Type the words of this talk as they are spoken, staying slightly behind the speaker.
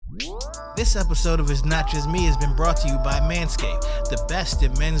This episode of It's Not Just Me has been brought to you by Manscaped, the best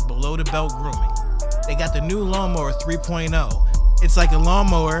in men's below-the-belt grooming. They got the new Lawnmower 3.0. It's like a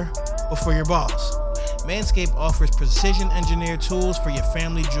lawnmower, but for your balls. Manscaped offers precision-engineered tools for your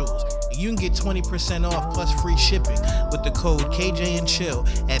family jewels. You can get 20% off plus free shipping with the code KJandChill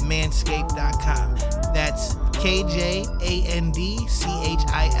at manscaped.com. That's KJANDCHILL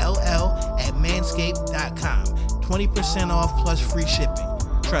at manscaped.com. 20% off plus free shipping.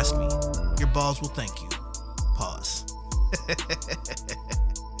 Trust me, your balls will thank you. Pause.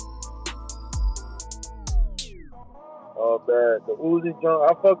 Oh, bad. The Uzi jump.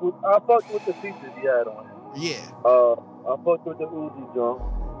 I fucked with the features he had on him. Yeah. I fucked with the Uzi jump.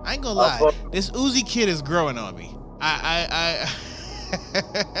 I ain't gonna lie. This Uzi kid is growing on me.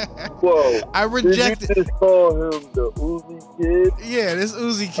 Whoa. I reject Did you just call him the Uzi kid? Yeah, this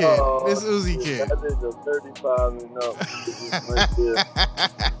Uzi kid. This Uzi kid. That nigga 35 and up.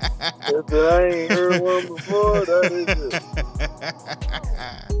 If I ain't heard one before, that is it.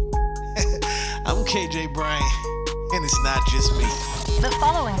 I'm KJ Bryant, and it's not just me. The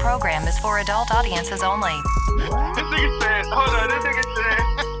following program is for adult audiences only. This nigga said, hold on, this nigga said.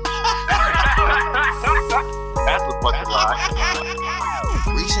 That's a fucking lie.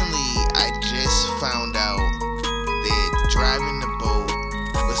 Recently, I just found out that driving the boat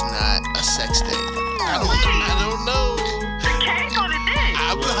was not a sex thing. I don't know. The cake or the dick?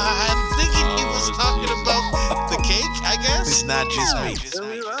 I'm thinking he was talking about the cake, I guess. It's not just me.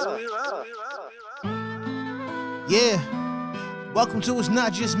 Yeah. Welcome to It's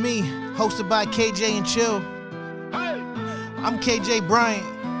Not Just Me, hosted by KJ and Chill. I'm KJ Bryant.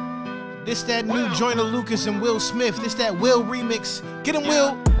 This that new joint of Lucas and Will Smith. This that Will remix. Get him,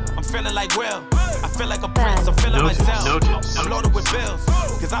 Will. I'm feeling like Will. I feel like a prince. I'm feeling myself. I'm loaded with bills.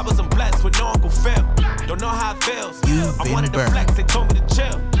 Cause I wasn't blessed with no Uncle Phil. Don't know how it feels. I wanted to flex. They told me to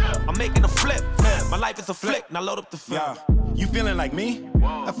chill. I'm making a flip. My life is a flick. Now load up the film. Yeah. You feeling like me?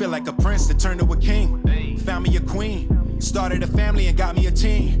 I feel like a prince that turned to a king. Found me a queen. Started a family and got me a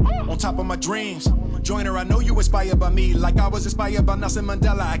team. On top of my dreams. Joiner, I know you inspired by me. Like I was inspired by Nelson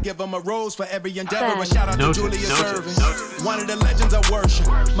Mandela. I give him a rose for every endeavor. A shout out to Julius Erving. One of the legends I worship.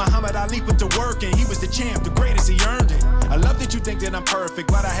 Muhammad Ali put to work and he was the champ. The greatest, he earned it. I love that you think that I'm perfect,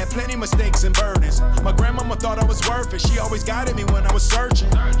 but I had plenty mistakes and burdens. My grandmama thought I was worth it. She always guided me when I was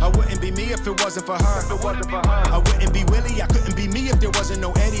searching. I wouldn't be me if it wasn't for her. I wouldn't be Willie. I couldn't be me if there wasn't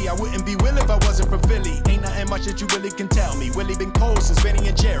no Eddie. I wouldn't be Will if I wasn't from Philly. Ain't nothing much that you really can tell me. Willie been cold since Benny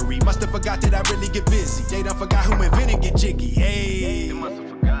and Jerry. Must have forgot that I really get busy. They done forgot who invented Get Jiggy. Hey.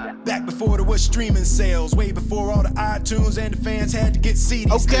 Back before there was streaming sales, way before all the iTunes and the fans had to get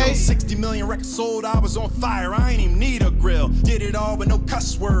CDs. Okay. Still, 60 million records sold, I was on fire. I ain't even need a grill. Did it all with no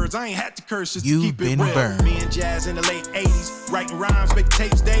cuss words. I ain't had to curse just to keep it real. Burned. Me and Jazz in the late 80s, writing rhymes, make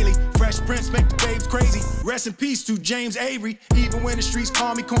tapes daily. Fresh Prince make the babes crazy. Rest in peace to James Avery. Even when the streets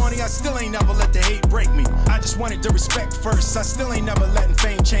call me corny, I still ain't never let the hate break me. I just wanted the respect first. I still ain't never letting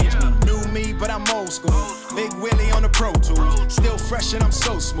fame change me. New me, but I'm old school. Big Willie on the Pro Tools. Still fresh and I'm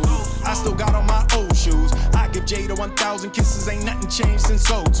so smooth. I still got on my old shoes. I give Jada 1,000 kisses, ain't nothing changed since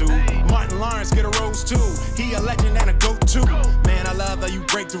 '02. Martin Lawrence get a rose too. He a legend and a goat too. Man, I love how you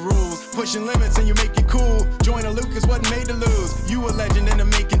break the rules. Pushing limits and you make it cool. Join a Lucas wasn't made to lose. You a legend in the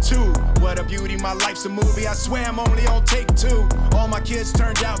making too. What a beauty, my life's a movie. I swear I'm only on take two. All my kids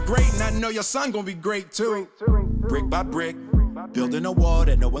turned out great, and I know your son gonna be great too. Brick by brick, building a wall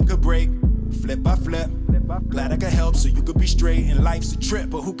that no one could break. Flip by flip. Glad I could help so you could be straight. And life's a trip,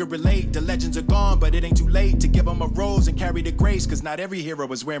 but who could relate? The legends are gone, but it ain't too late to give them a rose and carry the grace. Cause not every hero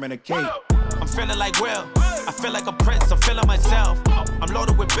was wearing a cape. I'm feeling like Will. I feel like a prince. I'm feeling myself. I'm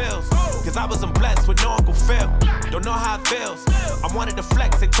loaded with bills. Cause I wasn't blessed with no Uncle Phil. Don't know how it feels. I wanted to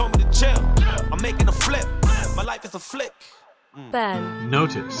flex. They told me to chill. I'm making a flip. My life is a flick. Ben.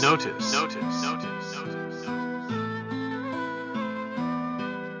 Notice.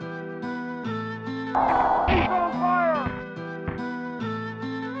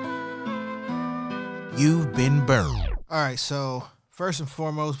 You've been burned. All right, so first and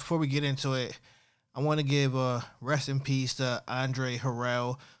foremost, before we get into it, I want to give a rest in peace to Andre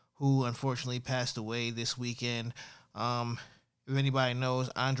Harrell, who unfortunately passed away this weekend. If anybody knows,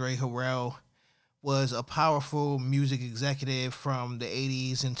 Andre Harrell was a powerful music executive from the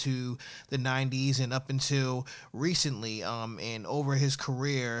 80s into the 90s and up until recently. And over his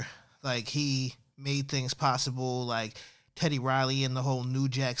career, like, he made things possible, like Teddy Riley and the whole New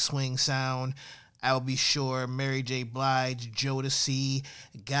Jack Swing sound, I'll Be Sure, Mary J. Blige, Jodeci,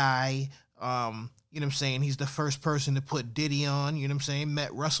 Guy, You know what I'm saying? He's the first person to put Diddy on, you know what I'm saying?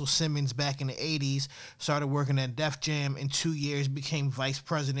 Met Russell Simmons back in the 80s, started working at Def Jam in 2 years, became vice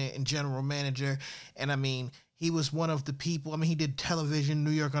president and general manager. And I mean, he was one of the people, I mean, he did television,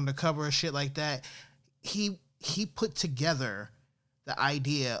 New York Undercover, shit like that. He put together the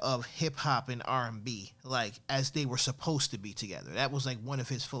idea of hip hop and R&B, like as they were supposed to be together. That was like one of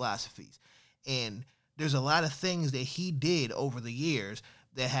his philosophies. And there's a lot of things that he did over the years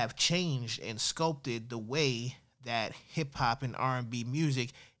that have changed and sculpted the way that hip hop and R&B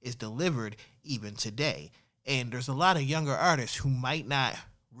music is delivered even today. And there's a lot of younger artists who might not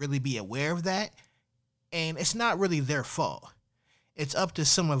really be aware of that, and it's not really their fault. It's up to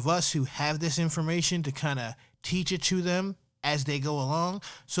some of us who have this information to kind of teach it to them as they go along,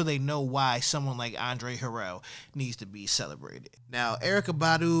 so they know why someone like Andre Harrell needs to be celebrated. Now, Erykah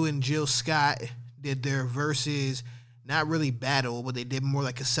Badu and Jill Scott did their verses, not really battle, but they did more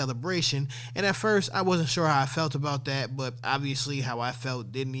like a celebration. And at first, I wasn't sure how I felt about that, but obviously how I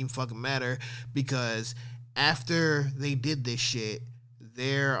felt didn't even fucking matter, because after they did this shit,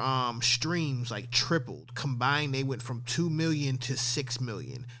 their streams like tripled. Combined, they went from 2 million to 6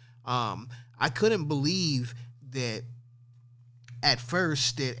 million. I couldn't believe that at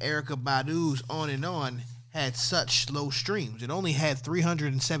first that Erykah Badu's On and On had such low streams. It only had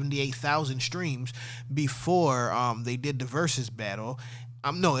 378,000 streams before they did the versus battle.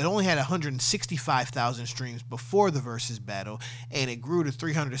 No, it only had 165,000 streams before the versus battle, and it grew to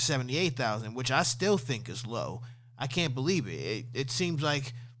 378,000, which I still think is low. I can't believe it. It seems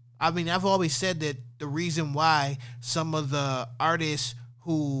like, I mean, I've always said that the reason why some of the artists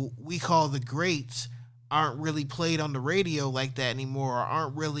who we call the greats aren't really played on the radio like that anymore, or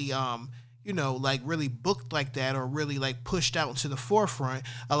aren't really like really booked like that, or really like pushed out into the forefront.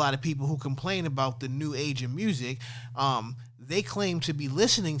 A lot of people who complain about the new age of music, they claim to be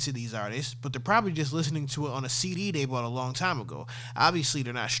listening to these artists, but they're probably just listening to it on a CD they bought a long time ago. Obviously,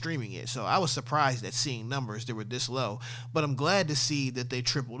 they're not streaming it. So I was surprised at seeing numbers that were this low, but I'm glad to see that they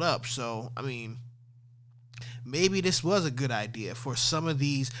tripled up. So, I mean, maybe this was a good idea for some of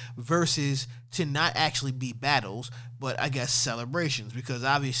these verses to not actually be battles, but I guess celebrations, because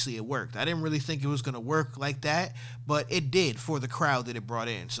obviously it worked. I didn't really think it was going to work like that, but it did for the crowd that it brought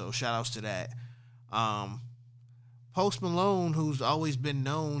in. So shout outs to that. Post Malone, who's always been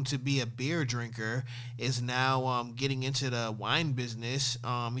known to be a beer drinker, is now getting into the wine business.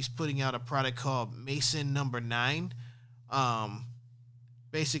 He's putting out a product called Mason Number 9.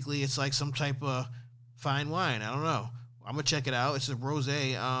 Basically, it's like some type of fine wine. I don't know. I'm going to check it out. It's a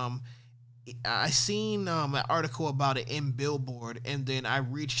rosé. I seen an article about it in Billboard, and then I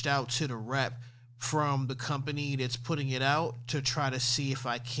reached out to the rep from the company that's putting it out to try to see if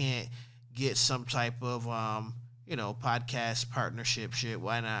I can't get some type of podcast partnership shit.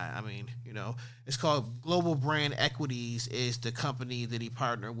 Why not? I mean, it's called Global Brand Equities is the company that he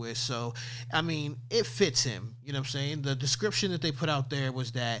partnered with. So, I mean, it fits him. You know what I'm saying? The description that they put out there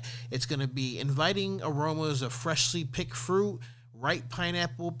was that it's going to be inviting aromas of freshly picked fruit, ripe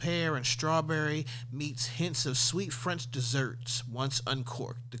pineapple, pear, and strawberry meets hints of sweet French desserts once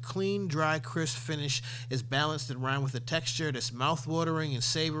uncorked. The clean, dry, crisp finish is balanced and rhymed with a texture that's mouth-watering and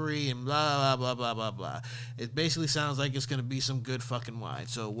savory and blah, blah, blah, blah, blah, blah. It basically sounds like it's going to be some good fucking wine.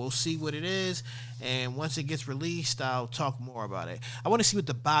 So we'll see what it is, and once it gets released, I'll talk more about it. I want to see what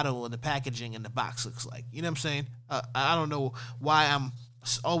the bottle and the packaging and the box looks like. You know what I'm saying? I don't know why I'm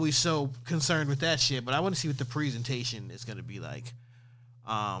always so concerned with that shit, but I want to see what the presentation is going to be like.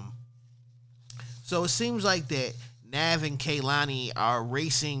 So it seems like that Nav and Kehlani are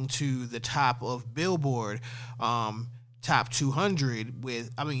racing to the top of Billboard top 200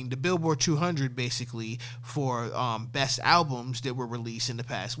 the Billboard 200 basically for best albums that were released in the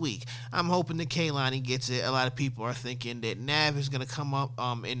past week. I'm hoping that Kehlani gets it. A lot of people are thinking that Nav is going to come up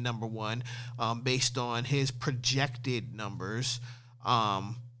in number one based on his projected numbers.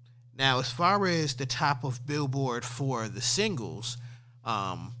 Now, as far as the top of Billboard for the singles,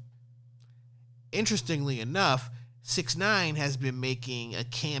 interestingly enough, 6ix9ine has been making a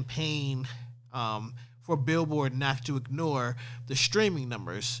campaign for Billboard not to ignore the streaming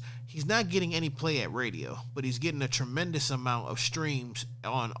numbers. He's not getting any play at radio, but he's getting a tremendous amount of streams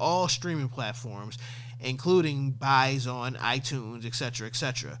on all streaming platforms, including buys on iTunes, etc.,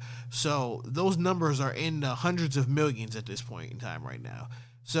 etc. So those numbers are in the hundreds of millions at this point in time right now.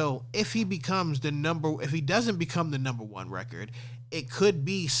 So if he doesn't become the number one record, it could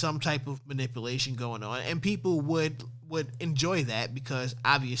be some type of manipulation going on, and people would enjoy that because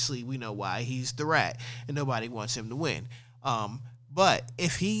obviously we know why. He's the rat, and nobody wants him to win. But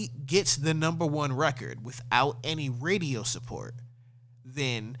if he gets the number one record without any radio support,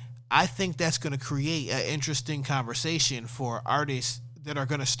 then I think that's going to create an interesting conversation for artists that are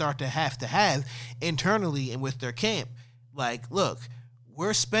going to start to have internally and with their camp. Like, look,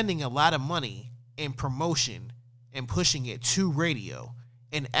 we're spending a lot of money in promotion and pushing it to radio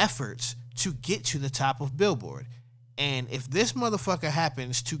in efforts to get to the top of Billboard. And if this motherfucker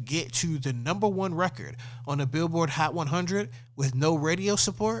happens to get to the number one record on the Billboard Hot 100 with no radio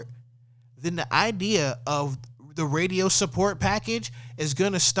support, then the idea of the radio support package is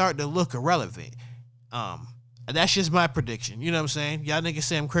going to start to look irrelevant. That's just my prediction. You know what I'm saying? Y'all niggas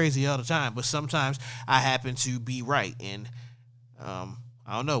say I'm crazy all the time, but sometimes I happen to be right. And I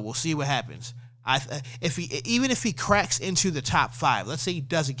don't know. We'll see what happens. Even if he cracks into the top 5, let's say he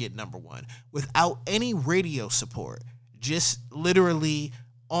doesn't get number 1 without any radio support, just literally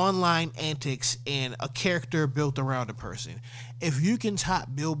online antics and a character built around a person. If you can top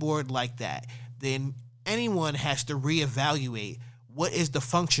Billboard like that, then anyone has to reevaluate what is the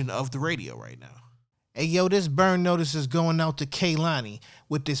function of the radio right now. Hey, yo, this burn notice is going out to Kaylani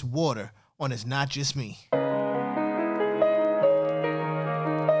with this water on It's Not Just Me.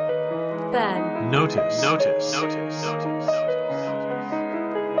 Burn. Notice.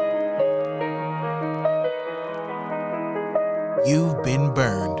 You've been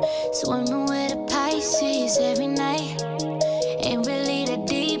burned. Swimming with the Pisces every night. Ain't really that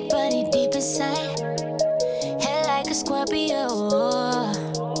deep, but he deep inside. Head like a Scorpio.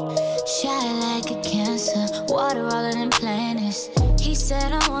 Shy like a Cancer. Water all than planets. He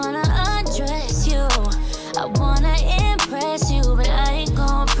said, I wanna undress you. I wanna impress you, but I ain't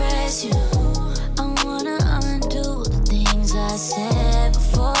gon' press you. I wanna undo the things I said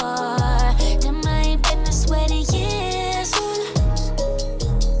before. Damn, I ain't been this way in years.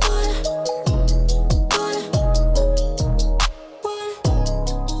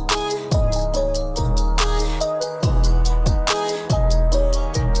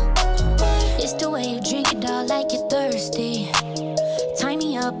 It's the way you drink it all like you're thirsty. Tie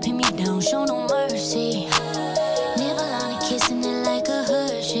me up, pin me down, show no mercy. Nibble on it, kissing it like a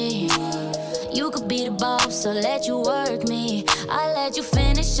Hershey. You could be the boss, so let you work me. I let you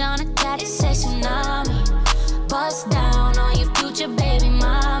finish on a daddy say tsunami. Bust down on your future baby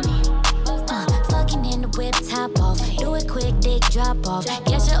mommy. Fucking in the whip top off. Do it quick, dick drop off.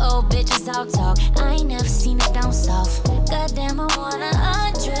 Guess your old bitches all talk. I ain't never seen it down south. Goddamn, I wanna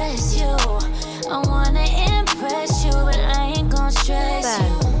undress you. I wanna impress you, but I ain't gon' stress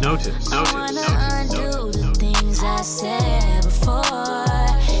you. Notice. I wanna undo the things I said before.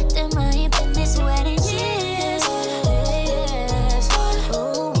 Damn, I ain't been this way in years.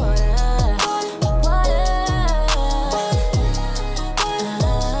 Ooh, water. Like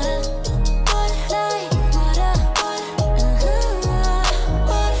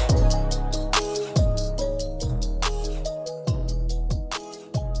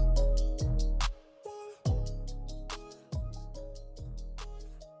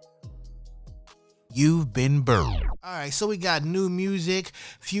You've been burned. All right, so we got new music.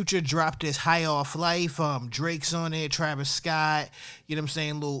 Future dropped this High Off Life. Drake's on it, Travis Scott, you know what I'm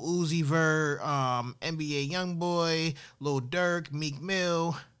saying, Lil Uzi Vert, NBA Youngboy, Lil Durk, Meek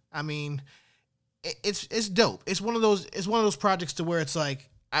Mill. I mean, it's dope. It's one of those projects to where it's like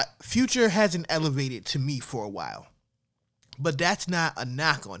Future hasn't elevated to me for a while. But that's not a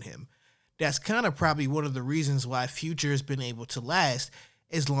knock on him. That's kind of probably one of the reasons why Future has been able to last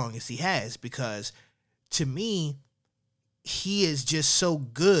as long as he has, because to me, he is just so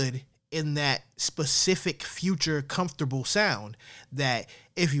good in that specific Future comfortable sound that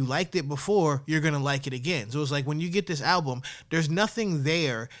if you liked it before, you're going to like it again. So it's like when you get this album, there's nothing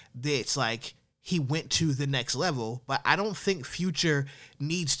there that's like he went to the next level, but I don't think Future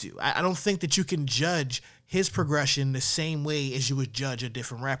needs to. I don't think that you can judge his progression the same way as you would judge a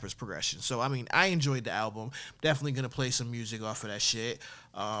different rapper's progression. So, I mean, I enjoyed the album. Definitely going to play some music off of that shit.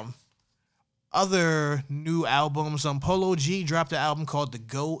 Other new albums, Polo G dropped an album called The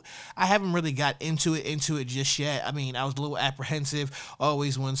GOAT. I haven't really got into it just yet. I mean, I was a little apprehensive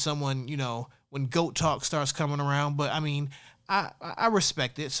always when someone, when GOAT talk starts coming around, but I mean, I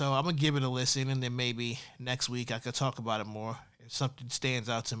respect it, so I'm going to give it a listen, and then maybe next week I could talk about it more. If something stands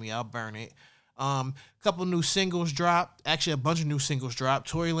out to me, I'll burn it. Couple new singles dropped. Actually, a bunch of new singles dropped.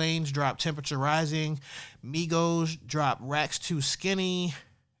 Tory Lanez dropped Temperature Rising. Migos dropped Racks Too Skinny.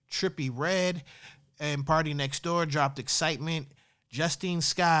 Trippy Red and Party Next Door dropped Excitement. Justine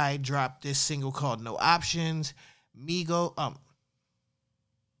Skye dropped this single called No Options.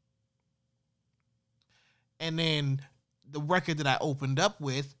 And then the record that I opened up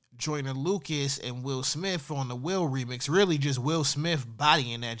with, Joyner Lucas and Will Smith on the Will remix. Really just Will Smith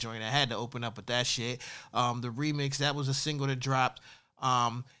bodying that joint. I had to open up with that shit. The remix, that was a single that dropped.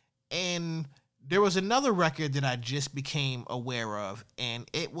 And there was another record that I just became aware of, and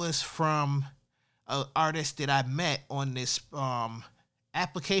it was from an artist that I met on this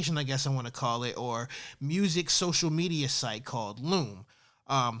application, I guess I want to call it, or music social media site called Loom.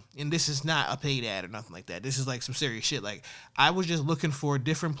 And this is not a paid ad or nothing like that. This is like some serious shit. Like, I was just looking for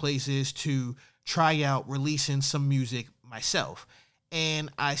different places to try out releasing some music myself. And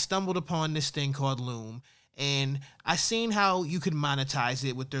I stumbled upon this thing called Loom. And I seen how you could monetize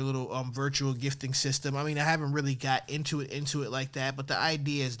it with their little virtual gifting system. I mean, I haven't really got into it like that, but the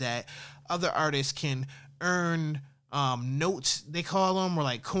idea is that other artists can earn notes, they call them, or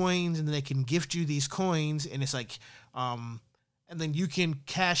like coins, and then they can gift you these coins, and it's like, and then you can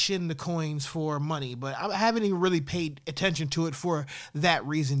cash in the coins for money. But I haven't even really paid attention to it for that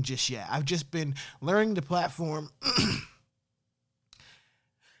reason just yet. I've just been learning the platform.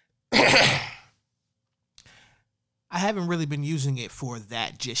 I haven't really been using it for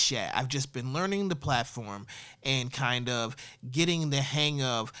that just yet. I've just been learning the platform and kind of getting the hang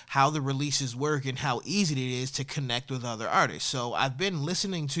of how the releases work and how easy it is to connect with other artists. So I've been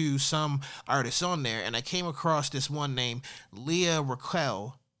listening to some artists on there, and I came across this one named Leah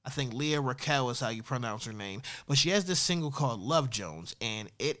Raquel. I think Leah Raquel is how you pronounce her name. But she has this single called Love Jones, and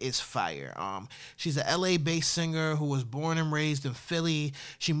it is fire. She's a LA-based singer who was born and raised in Philly.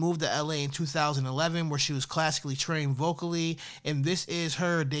 She moved to LA in 2011, where she was classically trained vocally, and this is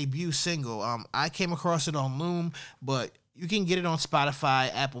her debut single. I came across it on Loom, but you can get it on Spotify,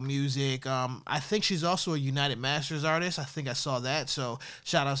 Apple Music. I think she's also a United Masters artist. I think I saw that, so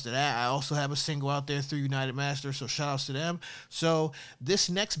shout outs to that. I also have a single out there through United Masters, so shout outs to them. So this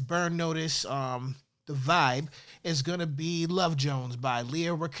next Burn Notice, the vibe, is going to be Love Jones by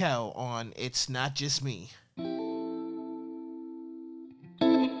Leah Raquel on It's Not Just Me.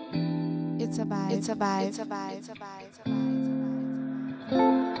 It's a vibe. It's a vibe. It's a vibe. It's a vibe. It's a vibe.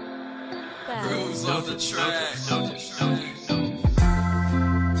 Grooves on the track.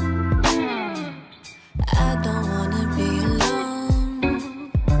 I don't wanna be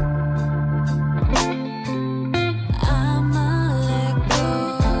alone. I'ma let go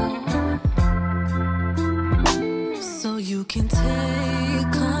so you can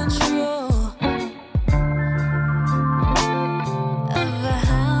take control of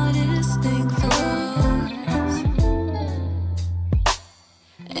how this thing flows.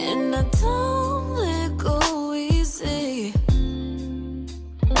 And I don't let go easy,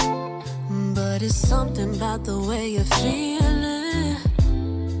 but it's something about the way you're feeling.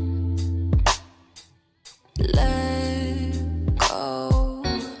 Let go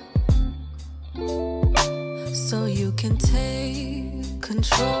so you can take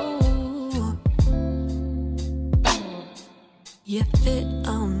control. You fit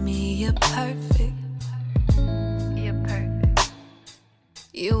on me, you're perfect. You're perfect.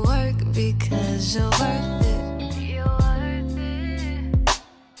 You work because you're worth it. You're worth it.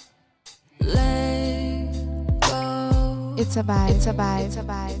 Let go. It's a vibe. It's a vibe. It's a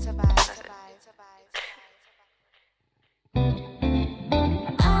vibe. It's a vibe. It's a vibe. It's a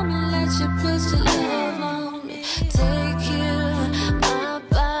vibe. I'ma let you put your love on me. Take you, my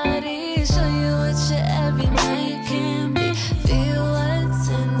body, show you what your every night can be. Feel what's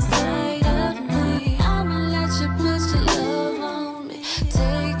inside of me. I'ma let you put your love on me.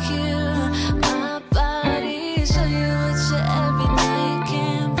 Take you, my body, show you what your every night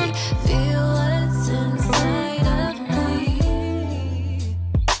can be. Feel what's inside of me.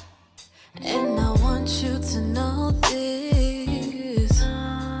 And I want you to know this.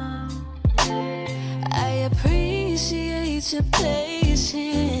 I appreciate your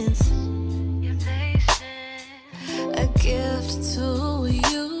patience. A gift to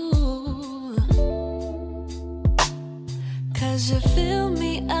you. 'Cause you fill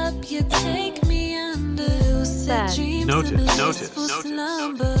me up, you take me under. You set dreams in blissful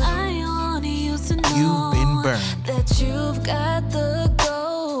slumber. I want you to know You've been burned. that you've got the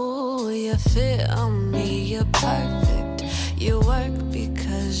goal. You fit on me, you're perfect. You work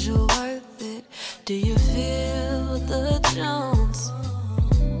because you're worth it. Do you feel the Jones?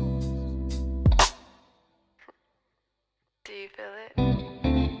 Do you feel it?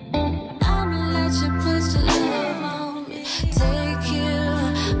 I'ma let you put your love on me. Take you,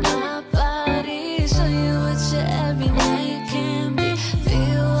 my body, show you what your every night can be.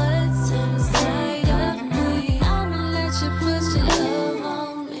 Feel what's inside of me. I'ma let you put your love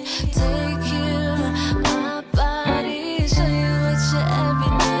on me. Take you, my body, show you what your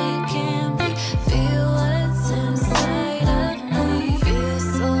every night can be. Feel what's inside of me. Feel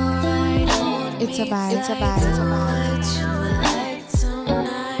so right on me. It's a vibe. It's a vibe. It's a vibe.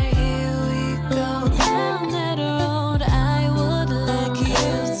 Here we go down that road. I would like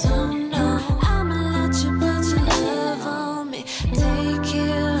you to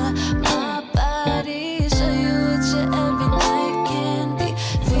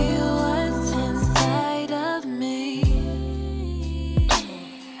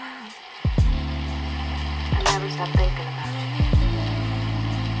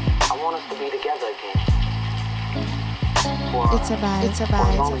It's a For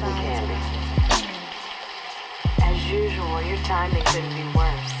vibe. as long as we can be. As usual, your timing couldn't be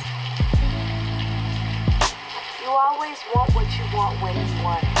worse. You always want what you want when you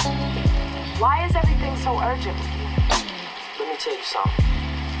want it. Why is everything so urgent with you? Let me tell you something.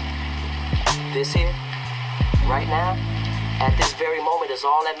 This here, right now, at this very moment is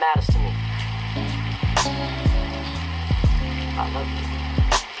all that matters to me. I love you.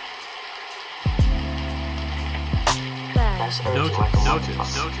 That's urgent like a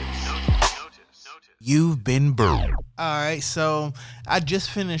motherfucker. You've been burned. All right, so I just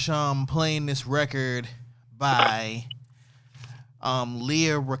finished playing this record by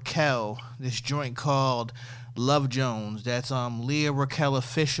Leah Raquel. This joint called Love Jones. That's Leah Raquel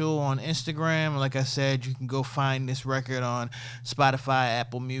Official on Instagram. Like I said, you can go find this record on Spotify,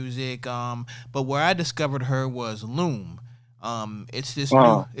 Apple Music. But where I discovered her was Loom. It's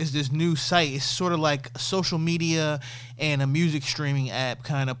this new site. It's sort of like social media and a music streaming app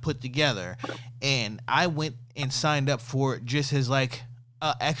kind of put together. And I went and signed up for it just as like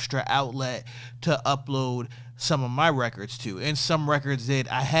an extra outlet to upload some of my records to. And some records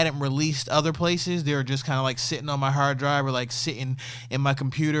that I hadn't released other places, they were just kind of like sitting on my hard drive or like sitting in my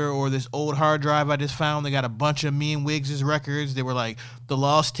computer or this old hard drive I just found. They got a bunch of me and Wiggs' records. They were like the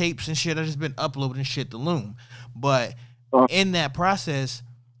lost tapes and shit. I just been uploading shit to Loom. But in that process,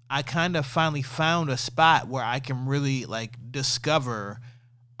 I kind of finally found a spot where I can really like discover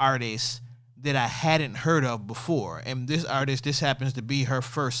artists that I hadn't heard of before. And this artist, this happens to be her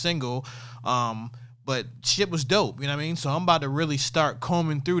first single. But shit was dope, you know what I mean? So I'm about to really start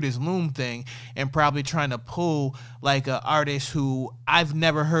combing through this Loom thing and probably trying to pull like an artist who I've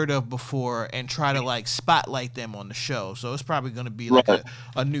never heard of before and try to like spotlight them on the show. So it's probably going to be like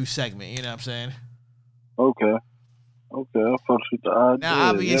a new segment, you know what I'm saying? Okay, I fucks with the idea.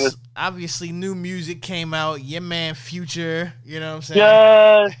 Now, obviously, new music came out. Your man Future, you know what I'm saying?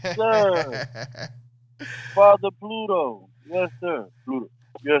 Yes, sir. Father Pluto. Yes, sir. Pluto.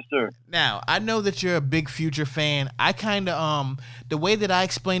 Yes, sir. Now, I know that you're a big Future fan. I kind of, the way that I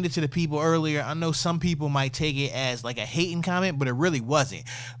explained it to the people earlier, I know some people might take it as like a hating comment, but it really wasn't.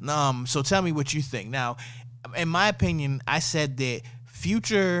 So tell me what you think. Now, in my opinion, I said that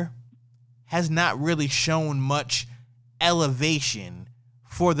Future has not really shown much elevation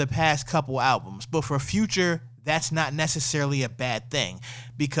for the past couple albums, but for Future, that's not necessarily a bad thing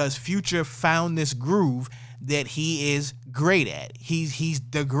because Future found this groove that he is great at. He's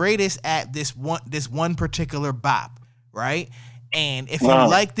the greatest at this one particular bop, right? And if you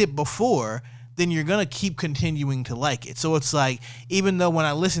liked it before, then you're gonna keep continuing to like it. So it's like, even though when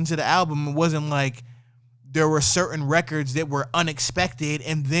I listened to the album, it wasn't like there were certain records that were unexpected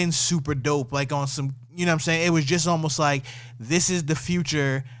and then super dope, like on some, you know what I'm saying? It was just almost like, this is the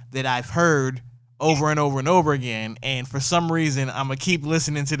Future that I've heard over and over and over again, and for some reason, I'm going to keep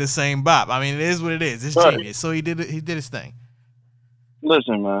listening to the same bop. I mean, it is what it is. It's genius. So he did his thing.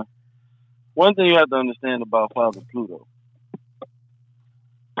 Listen, man. One thing you have to understand about Father Pluto.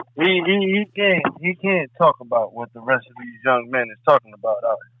 He can't talk about what the rest of these young men is talking about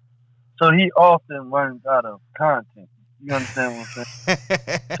out here. So he often runs out of content. You understand what I'm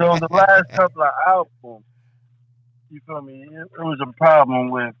saying? So the last couple of albums, you feel me? It was a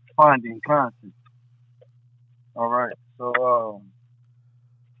problem with finding content. All right. So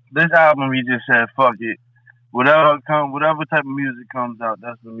this album, he just said, "Fuck it. Whatever type of music comes out,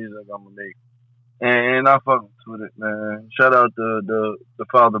 that's the music I'm gonna make." And I fucked with it, man. Shout out to the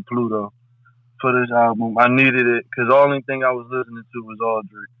Father Pluto for this album. I needed it because the only thing I was listening to was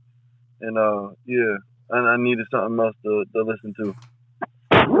Audrey. And and I needed something else to listen to.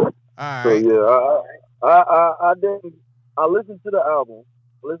 All right. So yeah, I didn't. I listened to the album,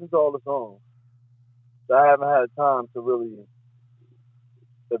 listened to all the songs. But I haven't had time to really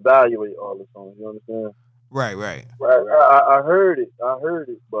evaluate all the songs. You understand? Right. I heard it,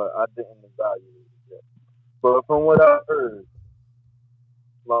 but I didn't evaluate it yet. But from what I heard,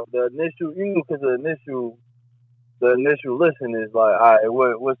 like the initial listen is like, all right,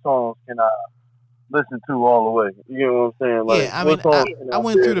 what songs can I listen to all the way? You know what I'm saying? Like, yeah, I mean, I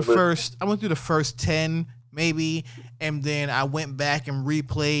went through the first 10 maybe, and then I went back and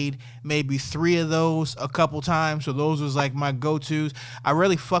replayed maybe 3 of those a couple times. So those was like my go-tos. I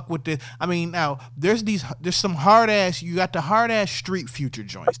really fuck with the. I mean, now there's some hard ass. You got the hard ass street Future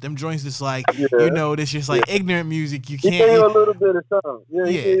joints. Them joints that's like, that's just like ignorant music. You can't. He gave you a little bit of something. Yeah,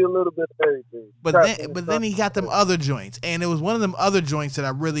 he gave you a little bit of everything. But then he got them other joints, and it was one of them other joints that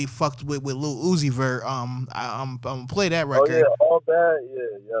I really fucked with Lil Uzi Vert. I'm gonna play that record. Oh yeah, all bad.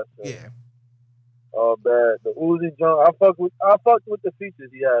 Yeah. All bad. The Uzi jump. I fucked with the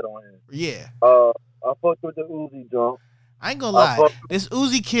features he had on him. Yeah. I fucked with the Uzi jump. I ain't gonna lie. This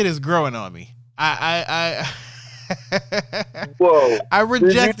Uzi kid is growing on me. Whoa! I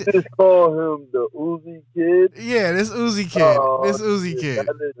reject. Did you just call him the Uzi kid? Yeah, this Uzi kid. Kid.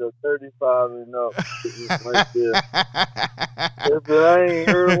 That is a 35 and up right there. If I ain't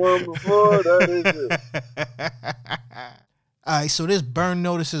heard one before, that is it. All right, so this burn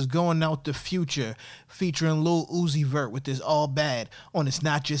notice is going out the future, featuring Lil Uzi Vert with this All Bad on It's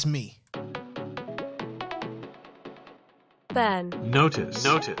Not Just Me. Burn. Notice.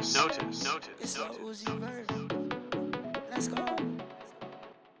 It's Lil Uzi Vert. Let's go.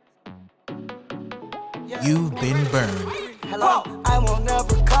 Yeah. You've been burned. Hello, I won't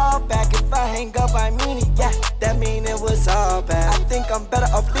never call back. If I hang up, I mean it, yeah. That mean it was all bad. I think I'm better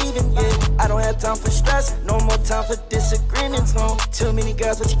off leaving, yeah. I don't have time for stress, no more time for disagreements, no. Too many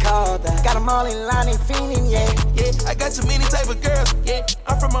girls, what you call that? Got them all in line, they fiending, yeah. Yeah, I got too many type of girls, yeah.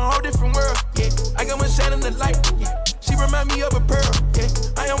 I'm from a whole different world, yeah. I got one shining the light, yeah. She remind me of a pearl, yeah.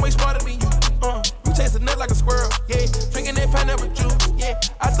 I am way smarter than you, You chase a nut like a squirrel, yeah. Drinking that pineapple juice, yeah.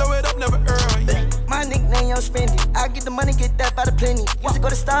 I throw it up, never earl, yeah. My nickname, Young Spendy. I get the money, get that by the plenty. Used to go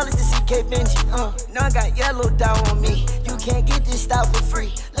to Starlets to see K Benji. Now I got yellow down on me. You can't get this style for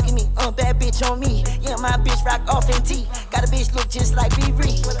free. Look at me, bad bitch on me. Yeah, my bitch rock off in T. Got a bitch look just like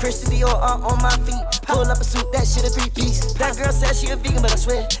B-Ree. Christian Dior on my feet. Pull up a suit, that shit a 3-piece. That girl said she a vegan, but I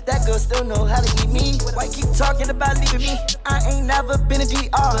swear that girl still know how to eat me. Why keep talking about leaving me? I ain't never been a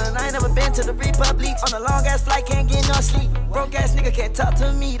DR, and I ain't never been to the Republic. On a long ass flight, can't get no sleep. Broke ass nigga can't talk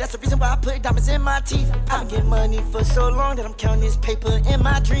to me. That's the reason why I put diamonds in my teeth. I've been getting money for so long that I'm counting this paper in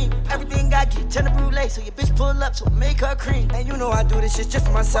my dream. Everything I get, turn the brulee, so your bitch pull up, so I make her cream. And you know I do this shit just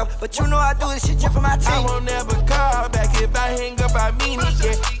for myself, but you know I do this shit just for my team. I won't never call back if I hang up, I mean it,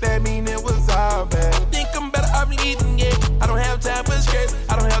 yeah. That mean it was all bad. Think I'm better off leaving, yeah. I don't have time for stress,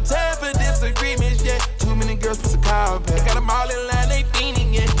 I don't have time for disagreements, yeah. Too many girls for a call back. Got them all in line, they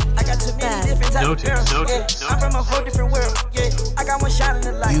fiending, yeah. I got too many different types of girls, yeah. I'm from a whole different world, yeah. I got one shot in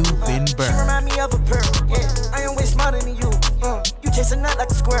the light. You've been burned. She remind me of a pearl, yeah. I am way smarter than you, You chase a nut like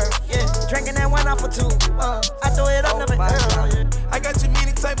a squirrel, yeah. Drinking that wine off for two, I throw it up, never earl, yeah. I got too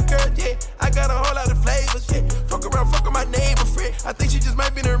many type of girls, yeah. I got a whole lot of flavors, yeah. Fuck around, fuck with my neighbor friend. I think she just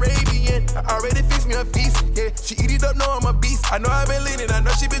might be an Arabian. I already fixed me a feast, yeah. She eat it up, know I'm a beast. I know I've been leaning, I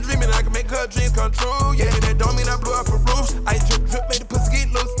know she been dreaming. I can make her dreams come true, yeah. That don't mean I blew up for roofs. I drip, make the pussy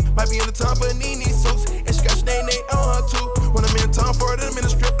get loose. Might be in the top of Nene suits, and she got Sinead on her too. When I'm in town for it, I'm in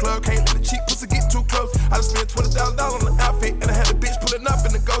a strip club. Can't let the cheap pussy get too close. I just spent $20,000 on the outfit, and I had a bitch pulling up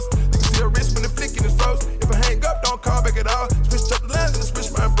in the ghost. You can see her wrist when the flicking is froze. If I hang up, don't call back at all. Switch up the lines and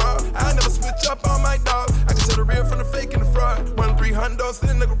switch my bra. I never switch up on my dog. I can tell the real from the fake and the fraud. Run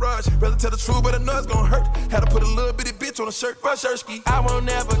 $300 in the garage. Rather tell the truth, but I know it's gonna hurt. Had to put a little bitty bitch on a shirt for a shirt ski. I won't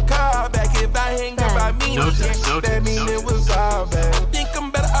never call back if I hang up, I mean it, yeah. That mean it was all bad. Think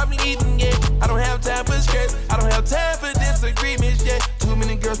I'm better off leaving, yeah. I don't have time for stress, I don't have time for disagreements, yeah. Too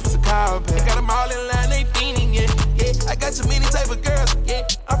many girls for a call back. Got them all in line, they fiending, yeah. Yeah, I got too many type of girls, yeah.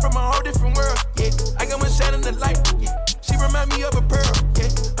 I'm from a whole different world, yeah. I got one shining the light, yeah. She remind me of a pearl, yeah.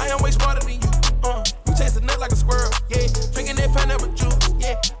 I am way smarter than you, You chase a nut like a squirrel, yeah. Drinking that pineapple juice,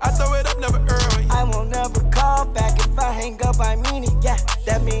 yeah. I throw it up, never earl, yeah. I won't never call back if I hang up, I mean it, yeah.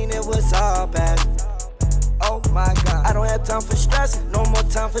 That mean it was all bad. Oh my God, I don't have time for stress, no more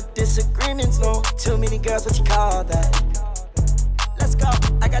time for disagreements, no. Too many girls, what you call that? Let's go.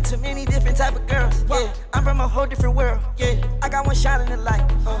 I got too many different type of girls, yeah. I'm from a whole different world, yeah. I got one shot in the light,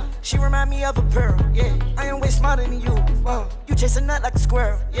 She remind me of a pearl, yeah. I am way smarter than you, You chase a nut like a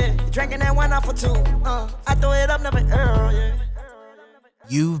squirrel, yeah. Drinking that wine off for two, I throw it up, never earl, yeah.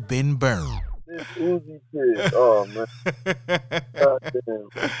 You've been burned. This Uzi kid, oh man. Goddamn.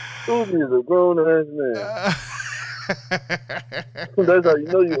 Uzi is a grown ass man. That's how you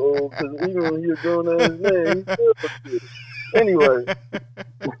know you old, because even when you're a grown ass man, he's still a kid. Anyway.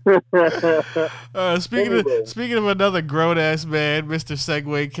 Speaking of another grown ass man, Mr.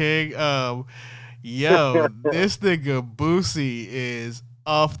 Segway King, yo, this nigga Boosie is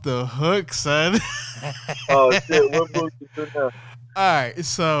off the hook, son. Oh shit, what Boosie did now? Alright,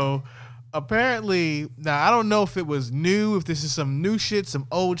 so apparently, now I don't know if it was new, if this is some new shit, some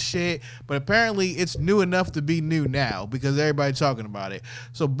old shit, but apparently it's new enough to be new now because everybody's talking about it.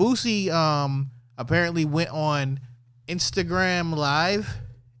 So Boosie apparently went on Instagram Live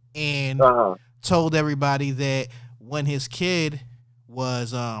and told everybody that when his kid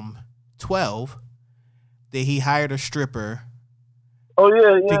was 12, that he hired a stripper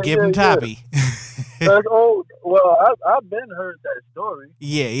to give him Toppy. That's old. Well, I've been heard that story.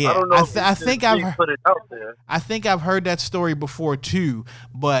 Yeah. I don't know. I think I've put it out there. I think I've heard that story before too,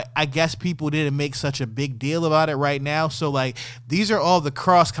 but I guess people didn't make such a big deal about it right now. So like, these are all the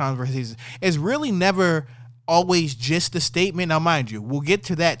cross conversations. It's really never always just the statement. Now, mind you, we'll get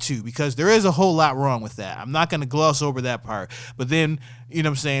to that too, because there is a whole lot wrong with that. I'm not going to gloss over that part, but then, you know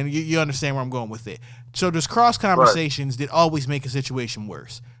what I'm saying? You understand where I'm going with it. So there's cross conversations that always make a situation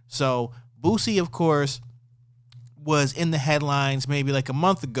worse. So Boosie, of course, was in the headlines maybe like a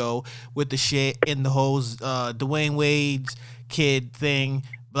month ago with the shit in the whole Dwayne Wade's kid thing,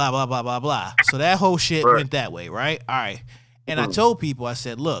 blah, blah, blah, blah, blah. So that whole shit went that way, right? All right. And I told people, I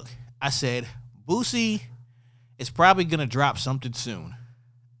said, look, Boosie is probably going to drop something soon.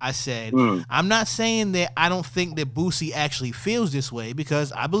 I said, I'm not saying that I don't think that Boosie actually feels this way,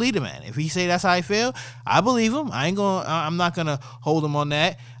 because I believe the man. If he say that's how I feel, I believe him. I'm not going to hold him on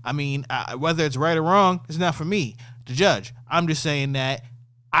that. I mean, whether it's right or wrong, it's not for me to judge. I'm just saying that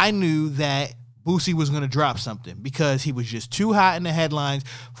I knew that Boosie was going to drop something because he was just too hot in the headlines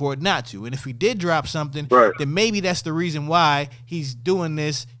for it not to. And if he did drop something, then maybe that's the reason why he's doing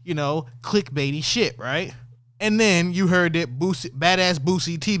this, clickbaity shit, right? And then you heard that Badazz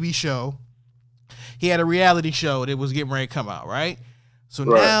Boosie TV show, he had a reality show that was getting ready to come out, right? So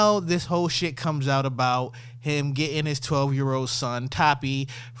now this whole shit comes out about him getting his 12-year-old son, Toppy,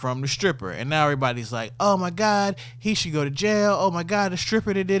 from the stripper. And now everybody's like, oh my God, he should go to jail. Oh my God, the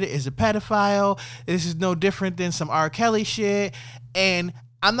stripper that did it is a pedophile. This is no different than some R. Kelly shit. And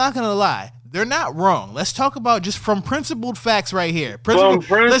I'm not going to lie. They're not wrong. Let's talk about just from principled facts right here.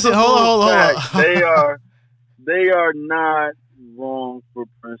 Listen, hold on. They are not wrong for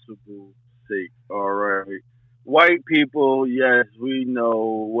principle's sake, all right? White people, yes, we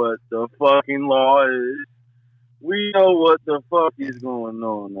know what the fucking law is. We know what the fuck is going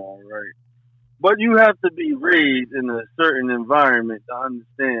on, all right? But you have to be raised in a certain environment to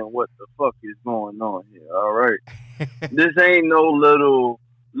understand what the fuck is going on here, all right? This ain't no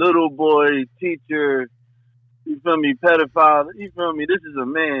little boy teacher, you feel me, pedophile, you feel me? This is a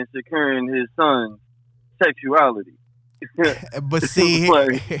man securing his son's sexuality. But see,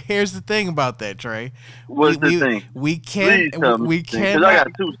 here's the thing about that, Trey. What's the thing? We cannot. I got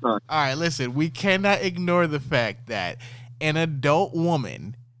two sons. All right, listen. We cannot ignore the fact that an adult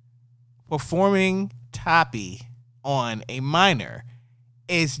woman performing Toppy on a minor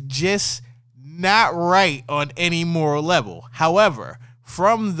is just not right on any moral level. However,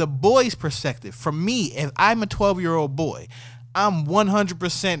 from the boy's perspective, from me, if I'm a 12-year-old boy, I'm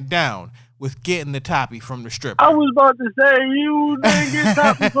 100% down with getting the Toppy from the stripper. I was about to say, you didn't get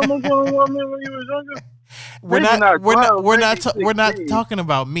Toppy from a grown woman when you was younger. We're not talking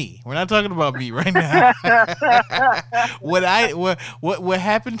about me. We're not talking about me right now. What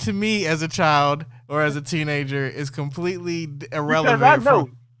happened to me as a child or as a teenager is completely irrelevant. Because I know.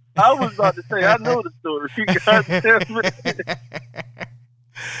 I was about to say, I know the story.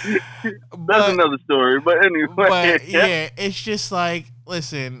 That's another story. But anyway. But yeah, it's just like,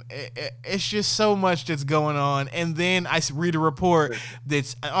 listen, it's just so much that's going on. And then I read a report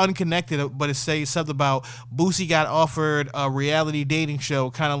that's unconnected, but it says something about Boosie got offered a reality dating show,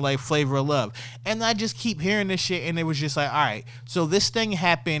 kind of like Flavor of Love. And I just keep hearing this shit, and it was just like, all right, so this thing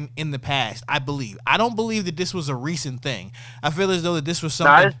happened in the past, I believe. I don't believe that this was a recent thing. I feel as though that this was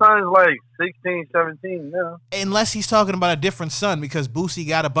something. Nah, his son's like 16, 17 now. Unless he's talking about a different son, because Boosie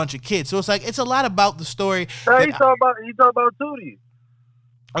got a bunch of kids. So it's like, it's a lot about the story. He talk about Tootie.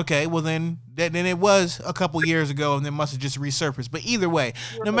 Okay, well then it was a couple years ago, and then must have just resurfaced. But either way,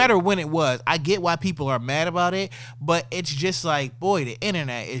 no matter when it was, I get why people are mad about it. But it's just like, boy, the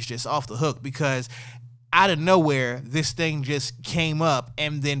internet is just off the hook, because out of nowhere, this thing just came up,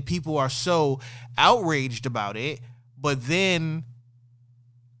 and then people are so outraged about it. But then,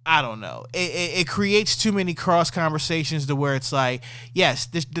 I don't know. It creates too many cross conversations to where it's like, yes,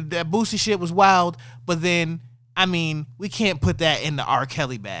 that Boosie shit was wild, but then, I mean, we can't put that in the R.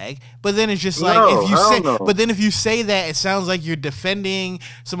 Kelly bag. But then it's just like, if you say that, it sounds like you're defending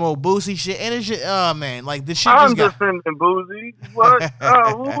some old Boosie shit, and it's just, oh man, like this shit. I'm defending Boosie. What?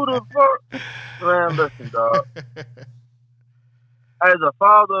 Who the fuck? Man, listen, dog. As a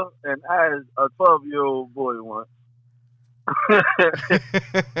father and as a 12-year-old boy once,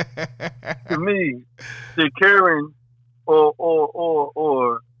 to me, securing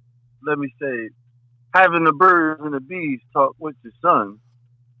or let me say, having the birds and the bees talk with your son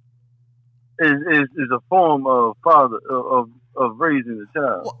is a form of father of raising a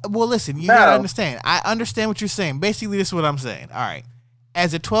child. Well, listen, you gotta understand. I understand what you're saying. Basically, this is what I'm saying. All right,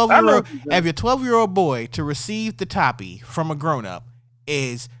 as a 12-year-old boy to receive the Toppy from a grown up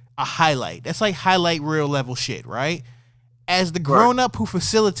is a highlight. That's like highlight reel level shit, right? As the grown up who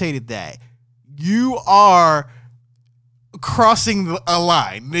facilitated that, you are crossing a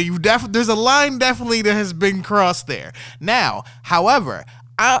line. There's a line definitely that has been crossed there. Now, however,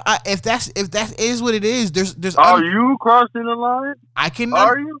 if that is what it is, there's. Are you crossing the line? I can.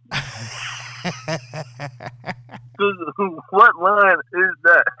 Are you? What line is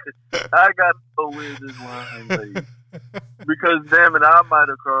that? I got to know where this line lays. Because damn it, I might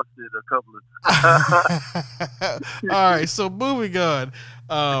have crossed it a couple of times. All right, so moving on.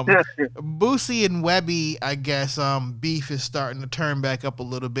 Boosie and Webby, I guess, beef is starting to turn back up a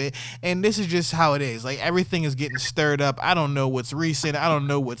little bit, and this is just how it is. Like, everything is getting stirred up. I don't know what's recent. I don't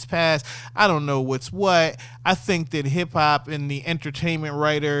know what's past. I don't know what's what. I think that hip hop and the entertainment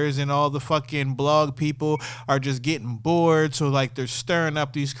writers and all the fucking blog people are just getting bored. So like, they're stirring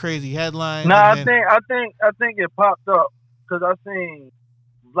up these crazy headlines. No, I think it popped up because I seen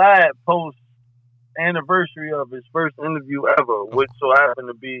Vlad post anniversary of his first interview ever, which so happened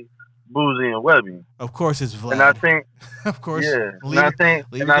to be Boosie and Webby. Of course, it's Vlad. And I think, of course, yeah. I think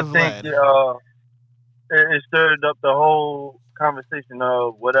it stirred up the whole conversation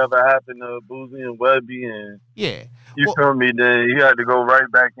of whatever happened to Boosie and Webby, and yeah, you feel me? Then you had to go right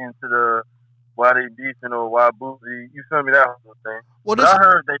back into the why they beefing or why Boosie. You feel me? That whole thing. Well, I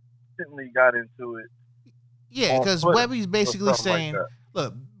heard they recently got into it. Yeah, because Webby's basically saying, like,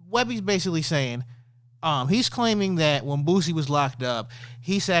 look, Webby's basically saying, he's claiming that when Boosie was locked up,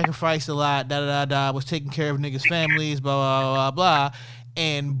 he sacrificed a lot, was taking care of niggas' families, blah, blah, blah, blah.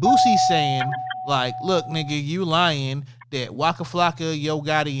 And Boosie's saying, like, look, nigga, you lying that Waka Flocka, Yo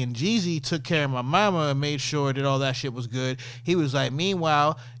Gotti, and Jeezy took care of my mama and made sure that all that shit was good. He was like,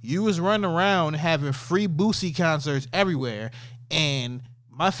 meanwhile, you was running around having free Boosie concerts everywhere, and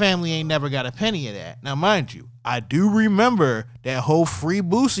my family ain't never got a penny of that. Now, mind you, I do remember that whole free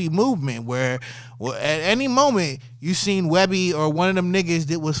Boosie movement where at any moment you seen Webby or one of them niggas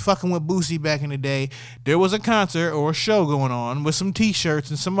that was fucking with Boosie back in the day, there was a concert or a show going on with some t-shirts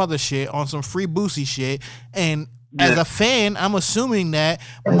and some other shit on some free Boosie shit. And as a fan, I'm assuming that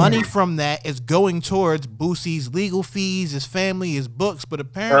money from that is going towards Boosie's legal fees, his family, his books. But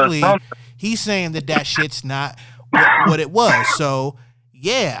apparently he's saying that shit's not what it was. So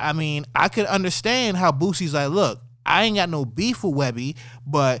yeah, I mean, I could understand how Boosie's like, look, I ain't got no beef with Webby,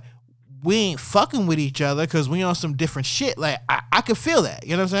 but we ain't fucking with each other because we on some different shit. Like, I could feel that.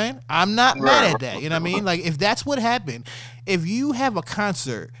 You know what I'm saying? I'm not mad at that. You know what I mean? Like, if that's what happened, if you have a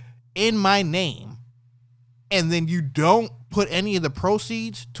concert in my name and then you don't put any of the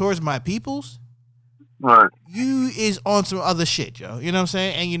proceeds towards my peoples, right, you is on some other shit, yo. You know what I'm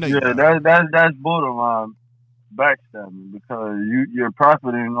saying? And you know, that's borderline backstabbing because you're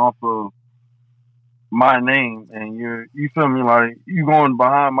profiting off of my name and you feel me, like you going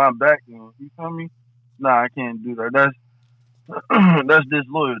behind my back, you feel me? Nah, I can't do that. That's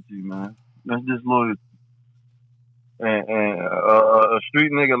disloyalty, man. That's disloyalty. And a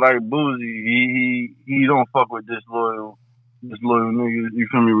street nigga like Boosie, he don't fuck with disloyal niggas, you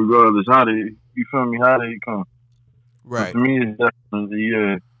feel me, regardless how they come. Right. To me, it's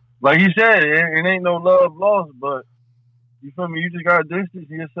definitely, like you said, it ain't no love lost, but you feel me? You just gotta distance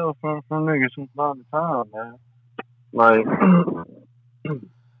yourself from niggas from time to time, man. Like,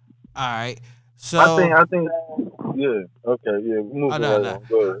 all right. So I think, yeah, okay, yeah. Move on. Go ahead.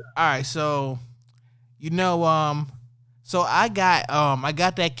 All right, so you know, so I got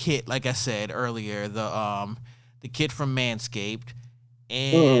that kit, like I said earlier, the kit from Manscaped,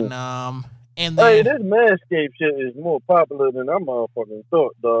 and and then, hey, this Manscaped shit is more popular than I motherfucking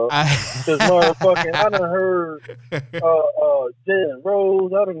thought, dog. Because motherfucking, I done heard Jen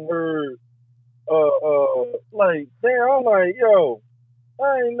Rose, I done heard like, damn, I'm like, yo,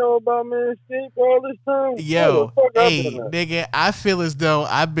 I ain't know about Manscaped all this time. Yo, hey, nigga, I feel as though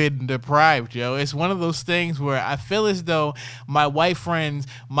I've been deprived, yo. It's one of those things where I feel as though my white friends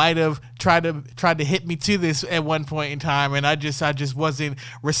might have tried to hit me to this at one point in time, and I just wasn't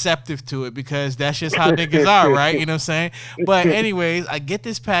receptive to it because that's just how niggas are, right? You know what I'm saying? But anyways, I get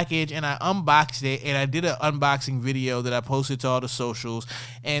this package and I unboxed it, and I did an unboxing video that I posted to all the socials,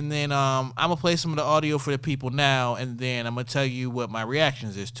 and then I'm gonna play some of the audio for the people now, and then I'm gonna tell you what my reactions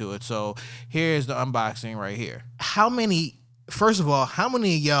is to it. So here's the unboxing right here. First of all, how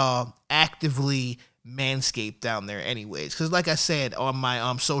many of y'all actively Manscaped down there anyways? Because like I said on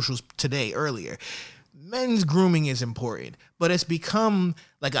my socials today earlier, men's grooming is important, but it's become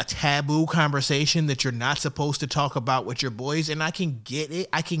like a taboo conversation that you're not supposed to talk about with your boys. And I can get it.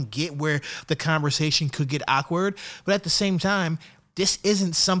 I can get where the conversation could get awkward, but at the same time, this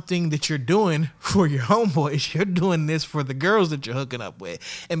isn't something that you're doing for your homeboys. You're doing this for the girls that you're hooking up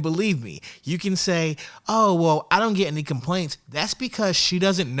with. And believe me, you can say, oh, well, I don't get any complaints. That's because she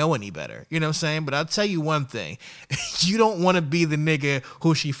doesn't know any better. You know what I'm saying? But I'll tell you one thing. You don't want to be the nigga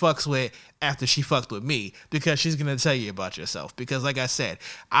who she fucks with after she fucked with me, because she's going to tell you about yourself. Because like I said,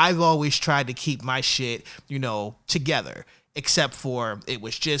 I've always tried to keep my shit, together. Except for it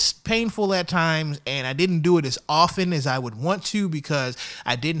was just painful at times, and I didn't do it as often as I would want to because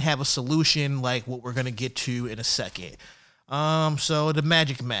I didn't have a solution like what we're going to get to in a second. So the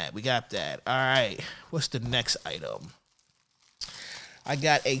magic mat, we got that. All right, what's the next item? I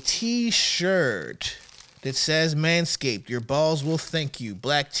got a t-shirt that says Manscaped, your balls will thank you.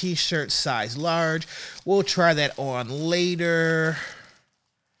 Black t-shirt, size large. We'll try that on later.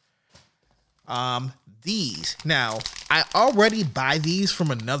 These. Now, I already buy these from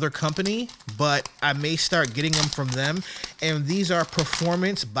another company, but I may start getting them from them. And these are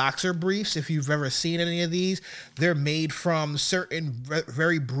performance boxer briefs. If you've ever seen any of these, they're made from certain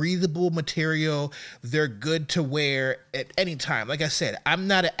very breathable material. They're good to wear at any time. Like I said, I'm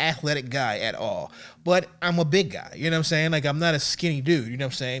not an athletic guy at all, but I'm a big guy. You know what I'm saying? Like, I'm not a skinny dude. You know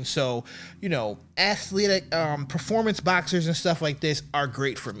what I'm saying? So, athletic performance boxers and stuff like this are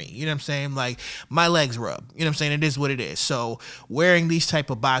great for me. You know what I'm saying? Like, my legs rub. You know what I'm saying? It is what it is. So wearing these type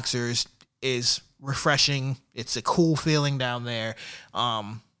of boxers is refreshing. It's a cool feeling down there.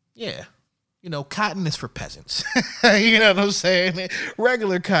 Yeah. Cotton is for peasants. You know what I'm saying?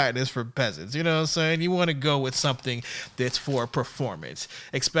 Regular cotton is for peasants. You know what I'm saying? You want to go with something that's for performance,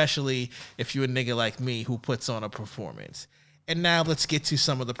 especially if you're a nigga like me who puts on a performance. And now let's get to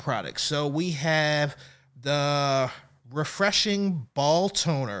some of the products. So we have the refreshing ball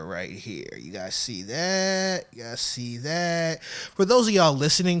toner right here. You guys see that? For those of y'all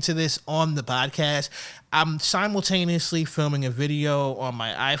listening to this on the podcast, I'm simultaneously filming a video on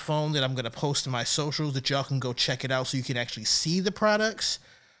my iPhone that I'm going to post to my socials that y'all can go check it out so you can actually see the products.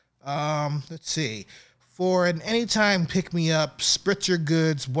 Let's see. For an anytime pick-me-up, spritz your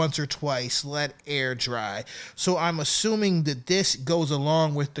goods once or twice, let air dry. So I'm assuming that this goes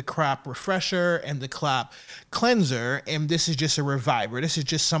along with the crop refresher and the crop cleanser, and this is just a reviver. This is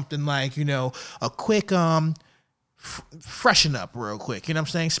just something like, a quick freshen up real quick. You know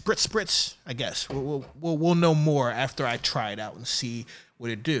what I'm saying? Spritz, I guess. We'll know more after I try it out and see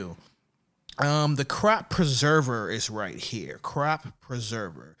what it do. The crop preserver is right here. Crop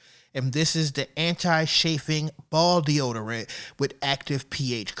preserver. And this is the anti-chafing ball deodorant with active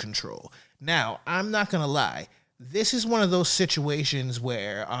pH control. Now, I'm not going to lie. This is one of those situations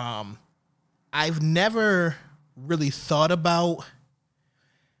where I've never really thought about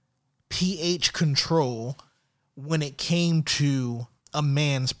pH control when it came to a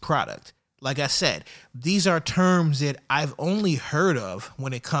man's product. Like I said, these are terms that I've only heard of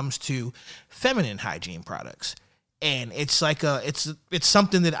when it comes to feminine hygiene products. And it's like it's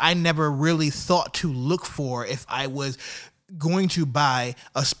something that I never really thought to look for if I was going to buy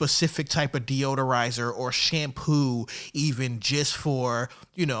a specific type of deodorizer or shampoo, even just for,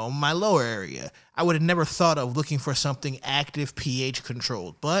 my lower area. I would have never thought of looking for something active pH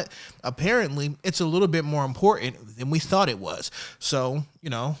controlled, but apparently it's a little bit more important than we thought it was. So,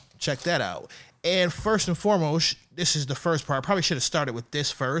 check that out. And first and foremost, this is the first part. I probably should have started with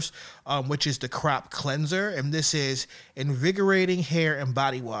this first, which is the crop cleanser. And this is invigorating hair and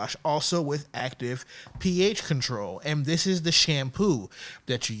body wash, also with active pH control. And this is the shampoo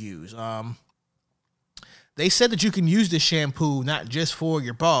that you use. They said that you can use this shampoo not just for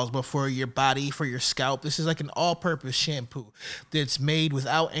your balls, but for your body, for your scalp. This is like an all-purpose shampoo that's made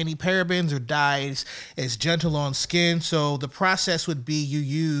without any parabens or dyes. It's gentle on skin. So the process would be you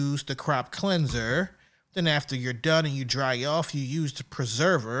use the crop cleanser. Then after you're done and you dry off, you use the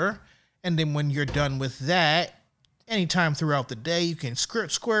preserver. And then when you're done with that, anytime throughout the day, you can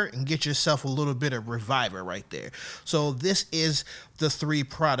squirt and get yourself a little bit of reviver right there. So this is the 3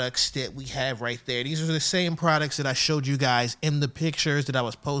 products that we have right there. These are the same products that I showed you guys in the pictures that I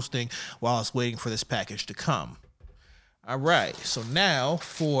was posting while I was waiting for this package to come. All right, so now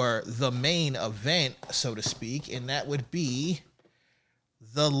for the main event, so to speak, and that would be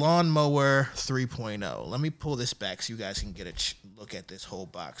the Lawnmower 3.0. Let me pull this back so you guys can get a look at this whole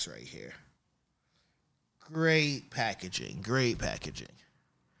box right here. Great packaging.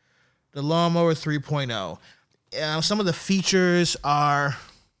 The Lawnmower 3.0. Some of the features are,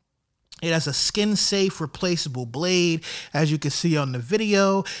 it has a skin-safe replaceable blade. As you can see on the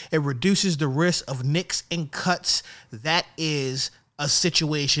video, it reduces the risk of nicks and cuts. That is a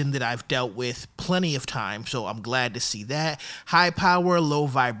situation that I've dealt with plenty of times, so I'm glad to see that. High power, low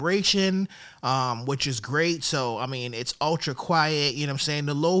vibration, which is great. So, I mean, it's ultra quiet, you know what I'm saying?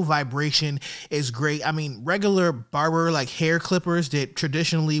 The low vibration is great. I mean, regular barber, like hair clippers that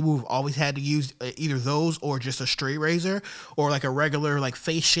traditionally we've always had to use either those or just a straight razor or like a regular like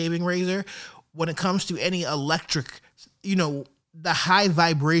face shaving razor. When it comes to any electric, you know, the high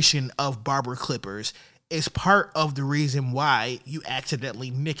vibration of barber clippers is part of the reason why you accidentally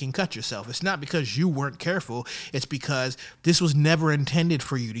nick and cut yourself. It's not because you weren't careful. It's because this was never intended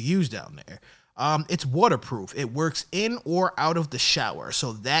for you to use down there. It's waterproof. It works in or out of the shower.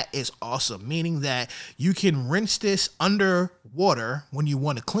 So that is awesome, meaning that you can rinse this under water when you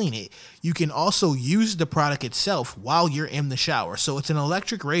want to clean it. You can also use the product itself while you're in the shower. So it's an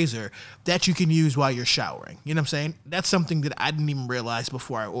electric razor that you can use while you're showering. You know what I'm saying? That's something that I didn't even realize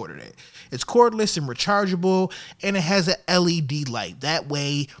before I ordered it. It's cordless and rechargeable, and it has an LED light. That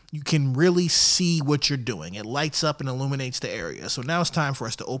way you can really see what you're doing. It lights up and illuminates the area. So now it's time for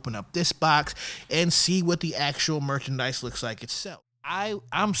us to open up this box and see what the actual merchandise looks like itself.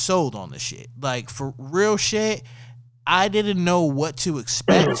 I'm sold on this shit. Like, for real shit, I didn't know what to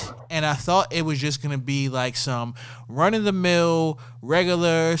expect, and I thought it was just going to be like some run-of-the-mill,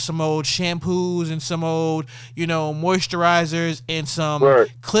 regular, some old shampoos and some old, you know, moisturizers and some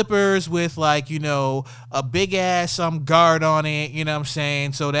clippers with, like, you know, a big-ass guard on it, you know what I'm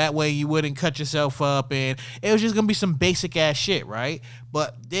saying, so that way you wouldn't cut yourself up, and it was just going to be some basic-ass shit, right?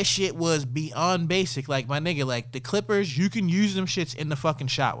 But this shit was beyond basic. Like, my nigga, like, the clippers, you can use them shits in the fucking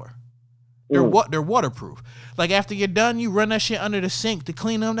shower. They're waterproof. Like, after you're done, you run that shit under the sink to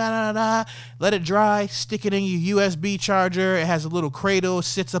clean them, let it dry, stick it in your USB charger. It has a little cradle,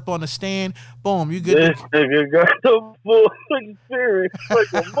 sits up on the stand. Boom, you good. This nigga got the full experience like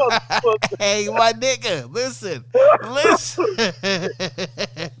a motherfucker. Hey, my nigga, listen.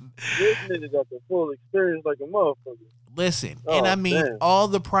 This nigga got the full experience like a motherfucker. Listen, and I mean, all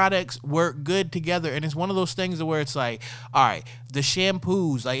the products work good together, and it's one of those things where it's like, all right, the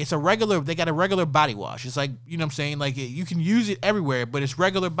shampoos, like, they got a regular body wash. It's like, you know what I'm saying? Like, you can use it everywhere, but it's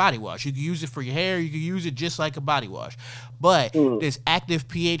regular body wash. You can use it for your hair. You can use it just like a body wash. But there's active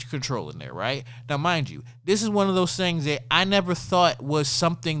pH control in there, right? Now, mind you, this is one of those things that I never thought was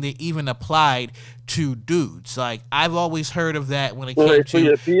something that even applied to dudes. Like, I've always heard of that when it came to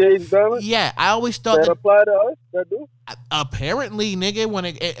your pH balance. Yeah, I always thought that apply to us. That do. Apparently, nigga, when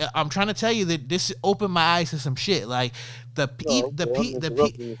I'm trying to tell you that this opened my eyes to some shit. Like,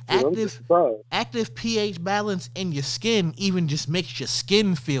 active pH balance in your skin even just makes your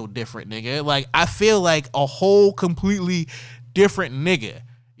skin feel different, nigga. Like, I feel like a whole completely different nigga.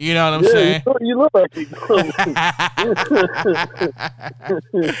 You know what I'm saying? You look like you.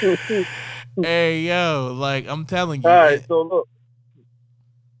 Hey, yo, like, I'm telling you. All right, so look,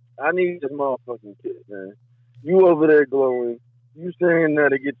 I need this motherfucking kid, man. You over there glowing. You saying that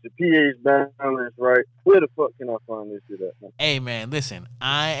to get your pH balance right. Where the fuck can I find this shit at, man? Hey, man, listen.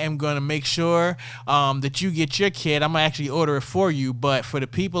 I am going to make sure that you get your kit. I'm going to actually order it for you. But for the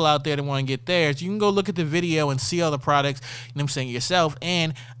people out there that want to get theirs, you can go look at the video and see all the products, you know what I'm saying, yourself.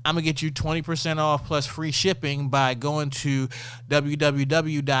 And I'm going to get you 20% off plus free shipping by going to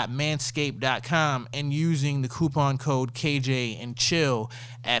www.manscaped.com and using the coupon code KJ and chill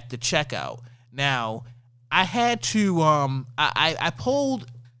at the checkout. Now, I had to, I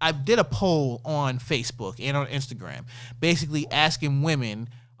did a poll on Facebook and on Instagram, basically asking women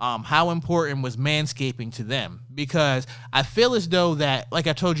how important was manscaping to them, because I feel as though that, like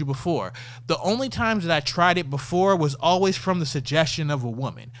I told you before, the only times that I tried it before was always from the suggestion of a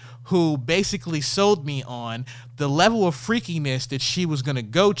woman who basically sold me on the level of freakiness that she was going to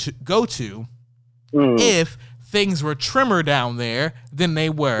go to if things were trimmer down there than they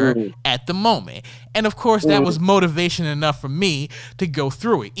were at the moment. And of course, that was motivation enough for me to go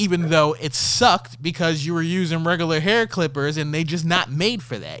through it, even though it sucked because you were using regular hair clippers and they just not made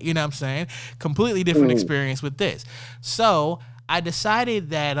for that. You know what I'm saying? Completely different experience with this. So I decided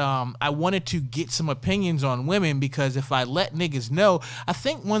that I wanted to get some opinions on women, because if I let niggas know, I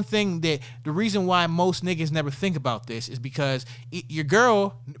think one thing that the reason why most niggas never think about this is because your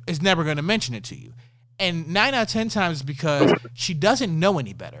girl is never going to mention it to you. And 9 out of 10 times because she doesn't know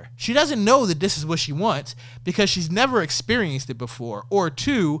any better. She doesn't know that this is what she wants because she's never experienced it before. Or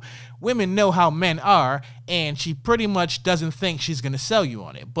 2, women know how men are, and she pretty much doesn't think she's going to sell you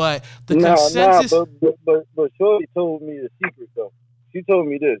on it. But the consensus... But Shorty told me the secret, though. She told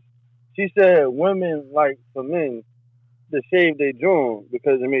me this. She said women like for men to shave their jaw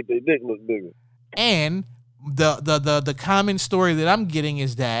because it make their dick look bigger. And the common story that I'm getting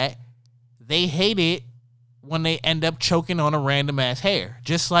is that they hate it when they end up choking on a random ass hair,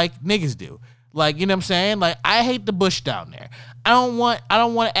 just like niggas do. Like, you know what I'm saying? Like, I hate the bush down there. I don't want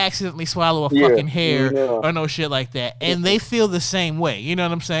to accidentally swallow a fucking hair or no shit like that. And they feel the same way. You know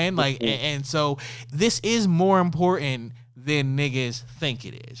what I'm saying? Like, and so this is more important than niggas think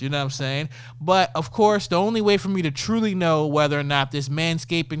it is. You know what I'm saying? But of course, the only way for me to truly know whether or not this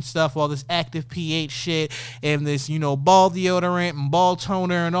manscaping stuff, all this active pH shit, and this, you know, ball deodorant and ball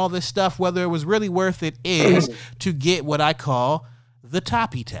toner and all this stuff, whether it was really worth it is to get what I call the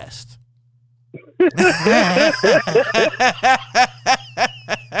Toppy test.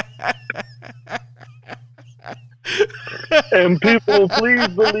 And people, please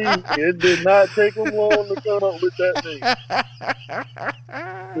believe it did not take them long to come up with that name.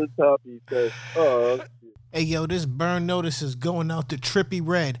 The Toppy test. Oh, hey, yo, this burn notice is going out to Trippy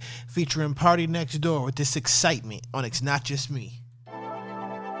Red, featuring Party Next Door with this excitement on It's Not Just Me.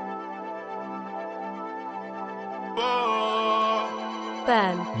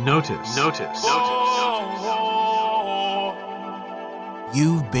 Burn. Notice.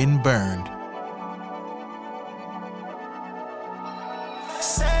 You've been burned.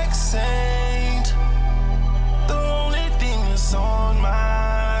 Sex ain't the only thing that's on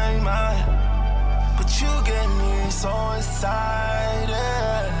my mind, but you get me so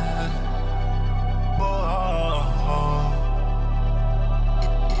excited. Whoa.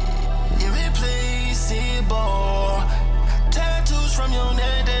 Irreplaceable. Tattoos from your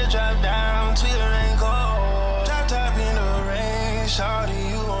neck that drop down to your ankle. Drop top in the rain,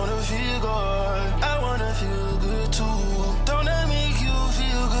 shawty, you wanna feel good. I wanna feel good too. Don't let me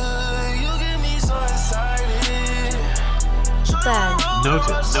feel good. You get me so excited.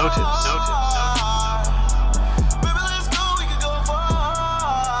 Notice. Baby, let's go, we can go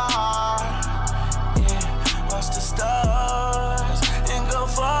far. Yeah, watch the stars and go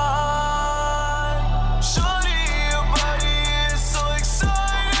far. Shorty, your body is so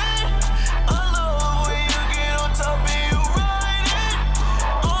exciting. I love when you get on top and you ride it.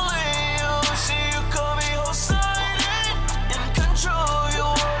 Only you, see you call me Poseidon. In control, you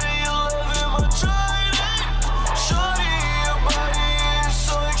water, you love him, I tried it. Shorty, your body is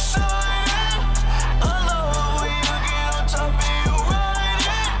so exciting. I love when you get on top and you ride it.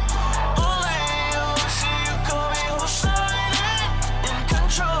 Only you, see you call me Poseidon. In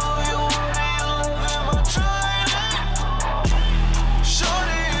control, you water, you love him, I tried it.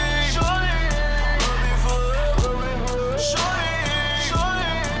 Shorty,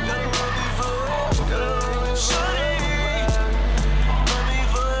 love me forever. Shorty, gotta love me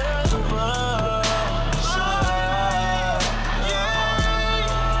forever. Shorty, love me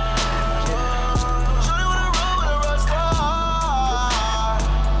forever. Shorty wanna roll with a rock star.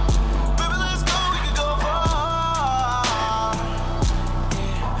 Baby, let's go, we can go far.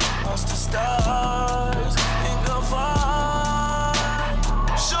 Yeah, watch the stars and go far.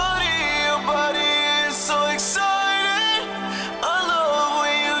 Shorty, your body is so exciting. I love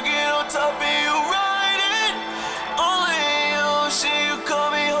when you get on top and you ride it. Only you, see you call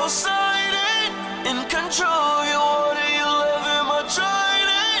me Poseidon. In control, you water, you love him, I tried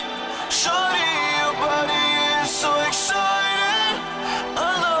it. Shorty, your body is so exciting. I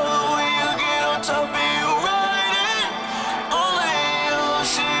love when you get on top and you ride it. Only you,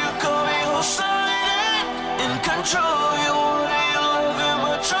 see you call me Poseidon. In control, you water, you love him, I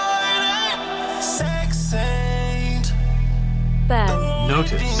tried it. Sex ain't Burn.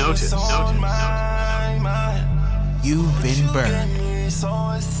 Notice. on my mind. You've been burned. Get me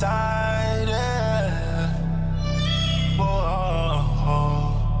so excited.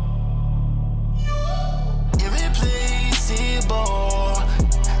 Whoa. Irreplaceable.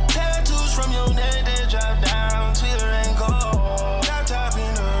 Tattoos from your neck that drop down to your ankle. Drop top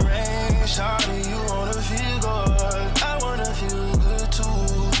in the rain, shawty, you wanna feel good. I wanna feel good too.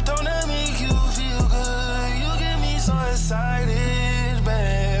 Don't let me feel good. You get me so excited,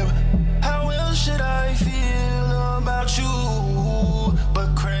 babe. How else should I feel about you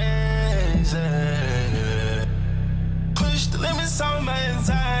but crazy? Push the limits on my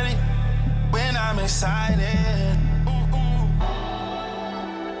anxiety when I'm excited.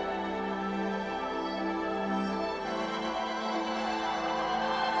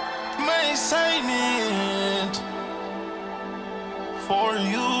 My excitement for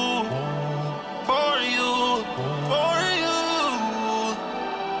you.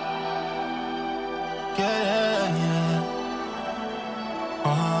 Yeah.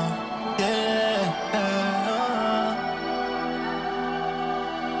 Yeah.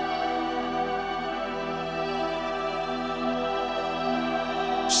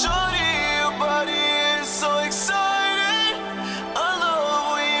 Shorty, your body is so exciting. I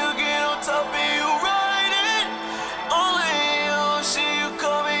love when you get on top and you ride it.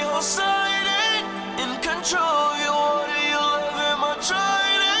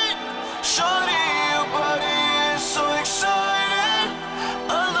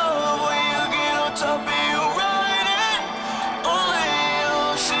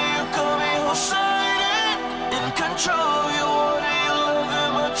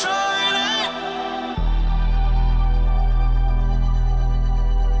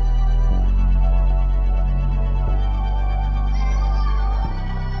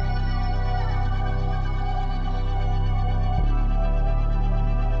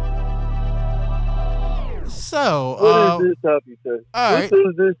 So, what is this Toppy, sir? All what right.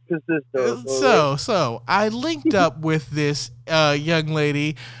 does this consist of? So I linked up with this young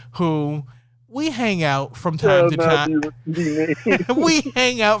lady who we hang out from time to time. We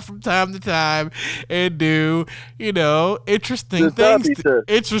hang out from time to time and do, interesting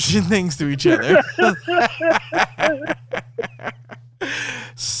things to each other.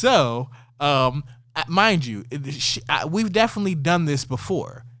 So, mind you, we've definitely done this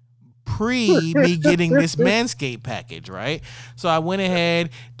before. Pre me getting this Manscaped package, right? So I went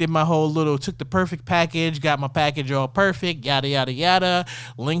ahead, did my whole took the perfect package, got my package all perfect, yada, yada, yada,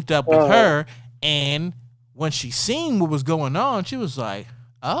 linked up with her. And when she seen what was going on, she was like,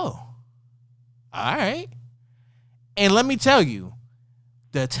 oh, all right. And let me tell you,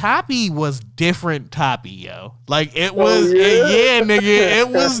 the Toppy was different Toppy, yo. Like, it was, nigga, it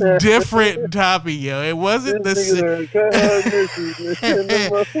was different Toppy, yo. It wasn't the same.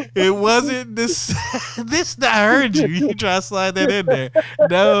 It wasn't this. I heard you. You try to slide that in there.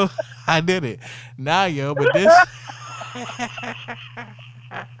 No, I didn't. Nah, yo, but this.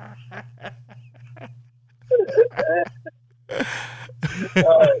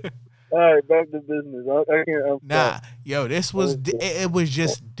 All right, back to business. I can't. Nah, yo, this was it was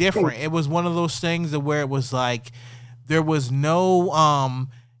just different. It was one of those things where it was like there was no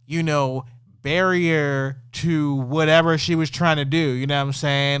barrier to whatever she was trying to do. You know what I'm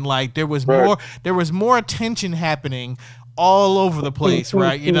saying? Like there was more attention happening all over the place,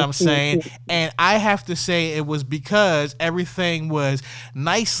 right? You know what I'm saying? And I have to say it was because everything was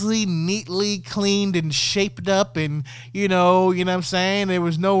nicely, neatly cleaned and shaped up, and you know what I'm saying? There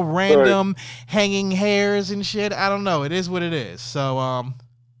was no random hanging hairs and shit. I don't know. It is what it is. So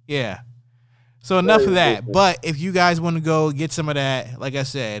yeah. So enough of that. But if you guys want to go get some of that, like I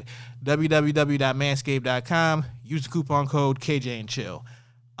said, www.manscaped.com, use the coupon code KJ and Chill.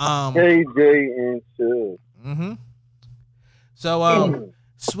 KJ and Chill. Mm-hmm. So,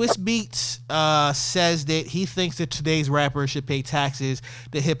 Swiss Beats says that he thinks that today's rappers should pay taxes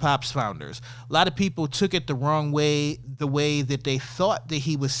to hip-hop's founders. A lot of people took it the wrong way, the way that they thought that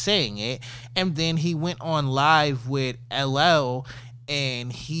he was saying it, and then he went on live with LL,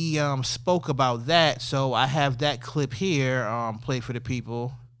 and he spoke about that. So I have that clip here, play for the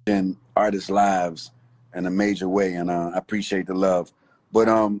people. In artists' lives in a major way, and I appreciate the love. But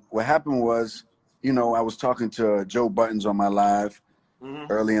what happened was, I was talking to Joe Buttons on my live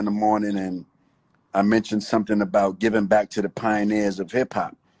early in the morning, and I mentioned something about giving back to the pioneers of hip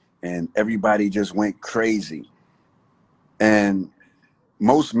hop, and everybody just went crazy. And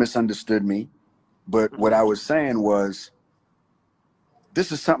most misunderstood me, but what I was saying was,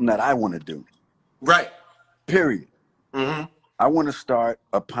 this is something that I want to do. Right. Period. Mm-hmm. I want to start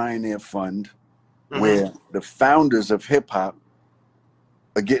a pioneer fund where the founders of hip hop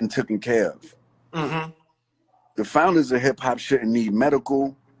are getting taken care of. Mm-hmm. The founders of hip hop shouldn't need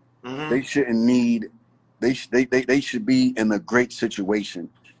medical. They shouldn't need. They should be in a great situation,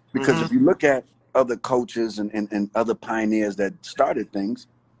 because if you look at other coaches and other pioneers that started things,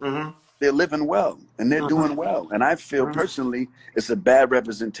 they're living well and they're doing well. And I feel personally it's a bad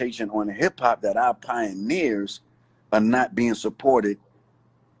representation on hip hop that our pioneers are not being supported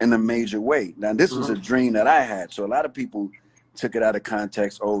in a major way. Now this was a dream that I had, so a lot of people took it out of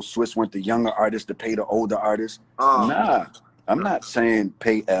context. Oh, Swiss want the younger artists to pay the older artists. Nah, I'm not saying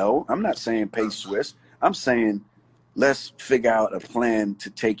pay L. I'm not saying pay Swiss. I'm saying let's figure out a plan to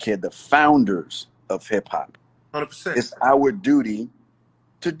take care of the founders of hip hop. 100%. It's our duty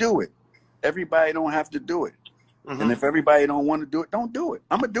to do it. Everybody don't have to do it. And if everybody don't want to do it, don't do it.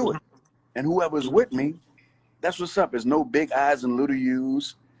 I'm gonna do it. And whoever's with me, that's what's up. There's no big I's and little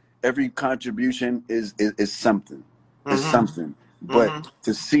U's. Every contribution is something. It's something. But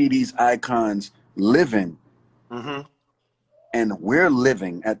to see these icons living, and we're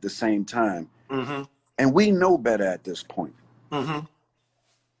living at the same time, and we know better at this point. We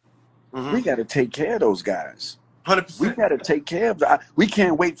got to take care of those guys. 100%. We got to take care of that. We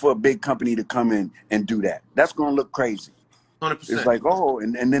can't wait for a big company to come in and do that. That's going to look crazy. 100%. It's like, oh,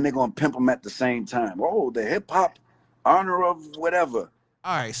 and then they're going to pimp them at the same time. Oh, the hip hop honor of whatever.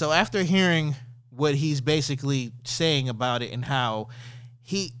 All right. So after hearing what he's basically saying about it and how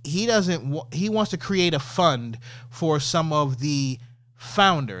he wants to create a fund for some of the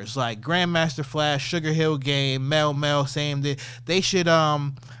founders like Grandmaster Flash, Sugar Hill Gang, Mel, saying that they should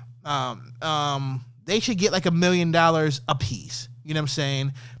get like $1 million a piece. You know what I'm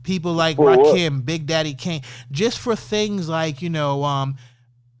saying? People like Rakim, Big Daddy Kane, just for things like,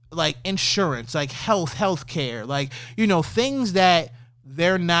 like insurance, like health care, like, things that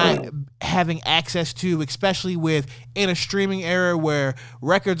they're not having access to, especially with in a streaming era where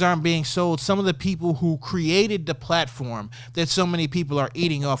records aren't being sold, some of the people who created the platform that so many people are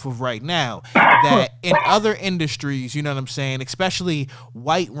eating off of right now, that in other industries, you know what I'm saying, especially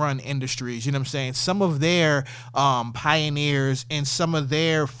white run industries, you know what I'm saying, some of their pioneers and some of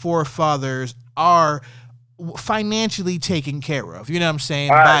their forefathers are financially taken care of, you know what I'm saying?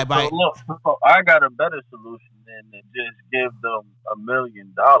 All right, so look, I got a better solution than to just give them $1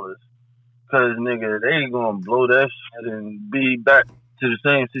 million. Cause nigga, they gonna blow that shit and be back to the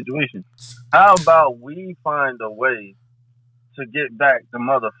same situation. How about we find a way to get back the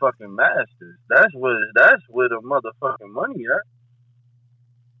motherfucking masters? That's where the motherfucking money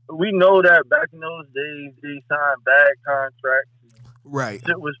at. We know that back in those days they signed bad contracts. Right.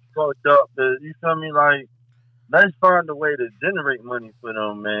 Shit was fucked up. But you feel me? Like, let's find a way to generate money for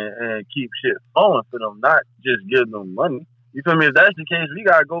them, man, and keep shit flowing for them, not just give them money. You feel me? If that's the case, we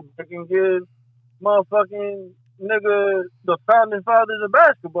gotta go back and give motherfucking nigga the founding fathers of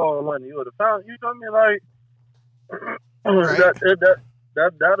basketball money, or the found. You feel me? Like right.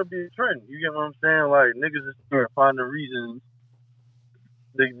 That'll be a trend. You get what I'm saying? Like, niggas is finding reasons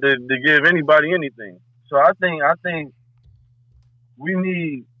to give anybody anything. So I think we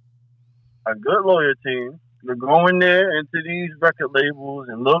need a good lawyer team to go in there into these record labels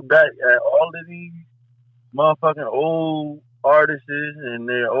and look back at all of these motherfucking old artists and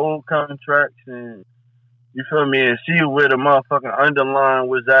their old contracts, and you feel me, and see where the motherfucking underline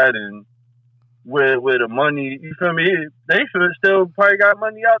was at and where the money, you feel me, they should still probably got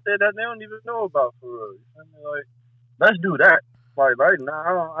money out there that they don't even know about, for real. You feel me? Like, let's do that. Like, right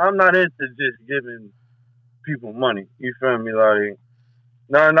now, I'm not into just giving people money. You feel me? Like,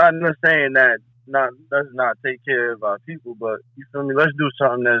 no, not saying that let's not take care of our people, but you feel me? Let's do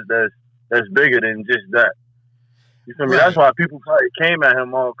something that's bigger than just that. You feel me? Right. That's why people probably came at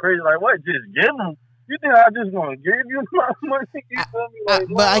him all crazy. Like, what? Just give him? You think I just gonna give you my money? You feel me? Like,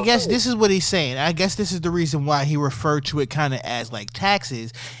 but I guess this is what he's saying. I guess this is the reason why he referred to it kind of as like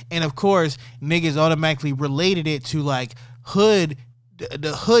taxes, and of course, niggas automatically related it to like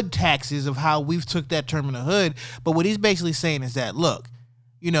the hood taxes of how we've took that term in the hood. But what he's basically saying is that, look,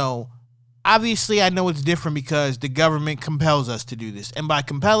 you know, obviously I know it's different because the government compels us to do this. And by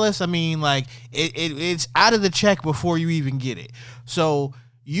compel us, I mean like it's out of the check before you even get it. So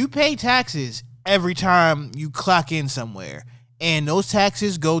you pay taxes every time you clock in somewhere. And those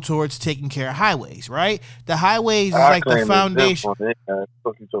taxes go towards taking care of highways, right? The highways is like the foundation.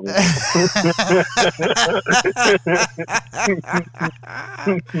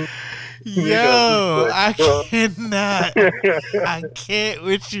 Yo, I cannot. I can't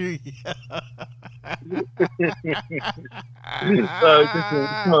with you.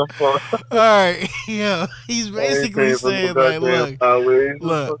 All right, yo, he's basically saying like,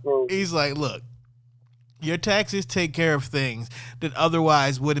 look, he's like, look. Your taxes take care of things that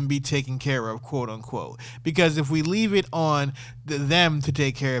otherwise wouldn't be taken care of, quote unquote. Because if we leave it on them to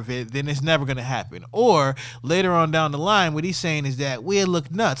take care of it, then it's never going to happen. Or later on down the line, what he's saying is that we'll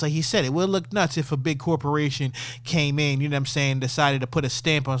look nuts. Like he said, it will look nuts if a big corporation came in, you know what I'm saying, decided to put a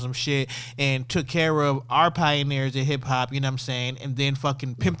stamp on some shit and took care of our pioneers of hip hop, you know what I'm saying, and then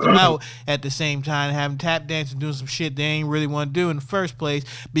fucking pimped them out at the same time, having tap dance and doing some shit they ain't really want to do in the first place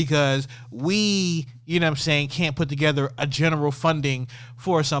because we, you know what I'm saying, can't put together a general funding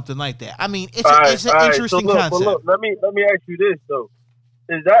for something like that. I mean, it's an interesting concept. So look, let me ask you this though: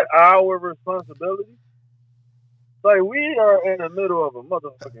 is that our responsibility? Like, we are in the middle of a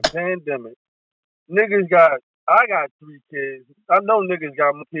motherfucking pandemic. I got 3 kids. I know niggas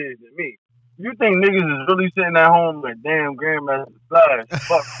got more kids than me. You think niggas is really sitting at home like, damn, Grandmaster Flash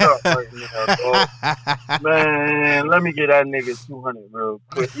fucked up right now, dog. Man, let me get that nigga 200 real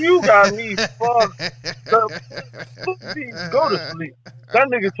quick. You got me fucked up. Go to sleep. That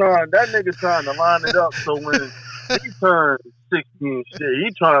nigga trying to line it up so when he turns 60 and shit,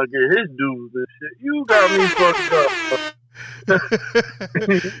 he trying to get his dues and shit. You got me fucked up.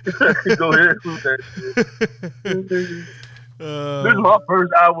 Go ahead with that shit. This is my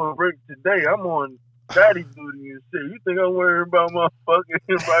first hour break today. I'm on daddy duty and shit. You think I'm worried about my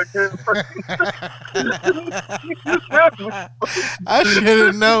I should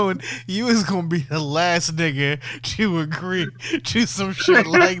have known you was gonna be the last nigga to agree to some shit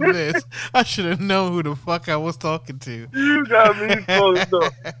like this. I should have known who the fuck I was talking to. You got me fucked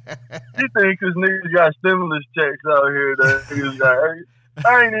up. You think because niggas got stimulus checks out here that niggas got.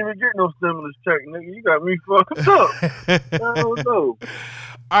 I ain't even getting no stimulus check, nigga. You got me fucked up. I don't know.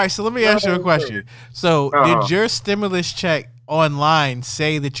 All right, so let me ask you a question. So, did your stimulus check online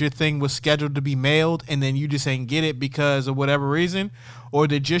say that your thing was scheduled to be mailed and then you just ain't get it because of whatever reason, or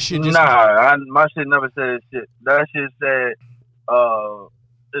did your shit just? Nah, my shit never said shit. That shit said,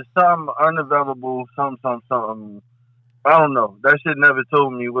 it's something unavailable, something. I don't know. That shit never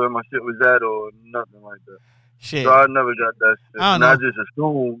told me where my shit was at or nothing like that. Shit. So I never got that shit. I don't and I know. just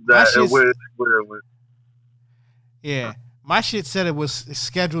assumed that where it went. Yeah. My shit said it was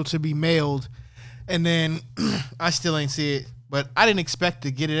scheduled to be mailed, and then I still ain't see it. But I didn't expect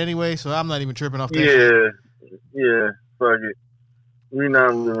to get it anyway, so I'm not even tripping off that shit. Yeah, fuck it. We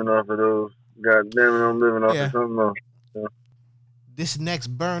not living off of those. God damn it, I'm living off of something else. Yeah. This next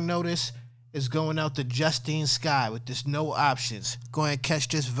burn notice is going out to Justine Sky with this No Options. Go ahead and catch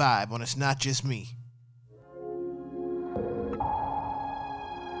this vibe on It's Not Just Me.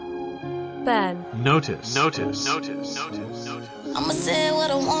 Burn. Notice. I'ma say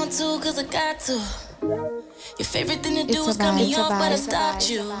what I want to, cause I got to. Your favorite thing to do is cut me off, but I stopped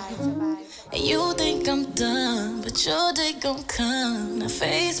you. And you think I'm done, but your day gon' come. Now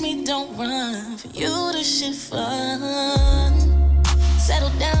face me, don't run. For you, this shit fun. Settle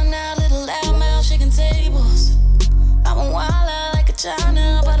down now, little loud mouth shaking tables. I'm a wild out like a child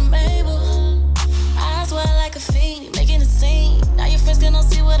now, but I'm able. Eyes wide like a fiend, making a scene. Now your friends gonna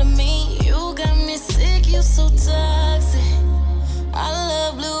see what I mean. You got me sick, you so toxic. Our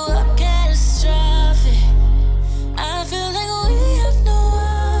love blew up catastrophic. I feel like we have no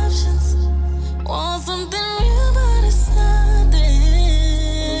options. Want something real, but it's not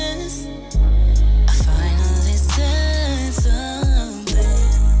this. I finally said something.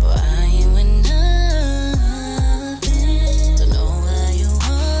 Why you with nothing? Don't know why you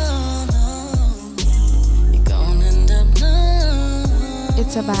want me. You're gonna end up numb.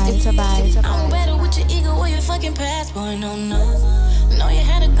 It's a vibe. I'm better with your ego or your fucking past, boy, no. Know you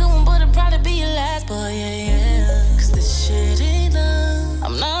had a good one, but it'll probably be your last, boy, yeah. Cause this shit ain't love.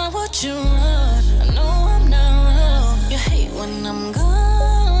 I'm not what you want. I know I'm not wrong. You hate when I'm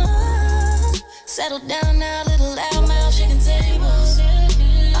gone. Settle down now, little loud mouth shaking tables.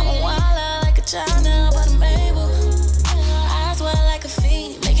 I'm a wild out like a child now, but I'm able. Eyes wide like a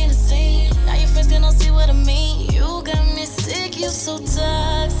fiend, making a scene. Now your friends gonna see what I mean. You got me sick, you so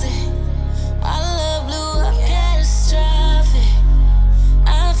toxic. Our love blew up catastrophic.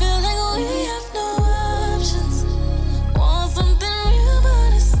 I feel like we have no options. Want something real,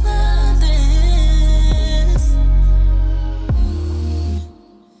 but it's not this.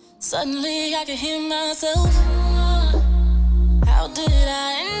 Suddenly I can hear myself. How did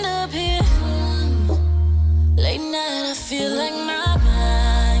I end up here? Late night I feel like my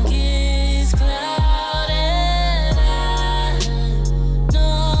mind gets clouded.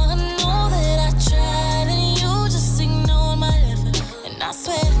 I know that I tried and you just ignored my effort. And I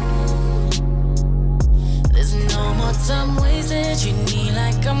swear there's no more time wasted. You need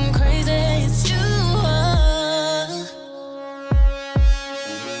like I'm crazy. It's you.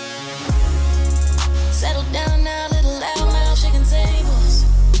 Settle down now, little loud mouth shaking tables.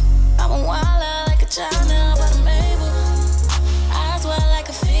 I'm a wild out like a child now, but I'm able. Eyes wide like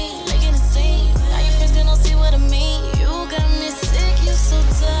a fiend, making a scene. Now your friends gonna see what I mean. You got me sick, you so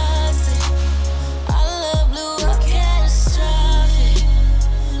toxic. Our love blew up catastrophic.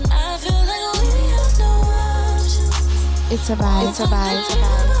 I feel like we have no options. It's a vibe. But it's not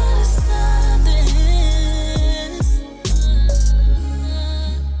this.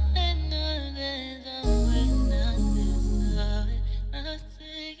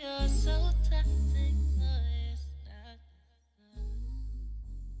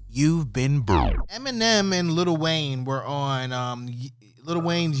 You've been burned. Eminem and Lil Wayne were on Lil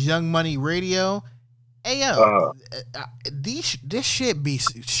Wayne's Young Money Radio. Hey yo, this shit be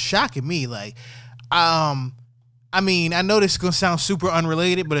shocking me. Like, I mean, I know this is gonna sound super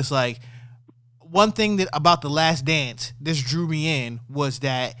unrelated, but it's like one thing that about The Last Dance this drew me in was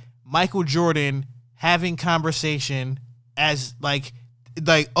that Michael Jordan having conversation as like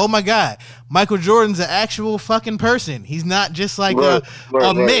oh my God, Michael Jordan's an actual fucking person. He's not just like a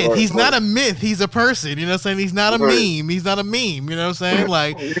myth. He's not a myth. He's a person. You know what I'm saying? He's not a meme. He's not a meme. You know what I'm saying?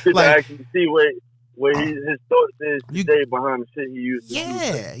 Like, you can actually see where his thoughts is today behind the shit he used to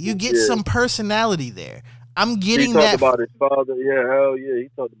do. You get some personality there. I'm getting that. He talked about his father. Yeah, hell yeah. He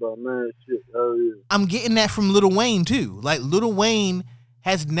talked about man shit. Hell yeah. I'm getting that from Lil Wayne too. Like, Lil Wayne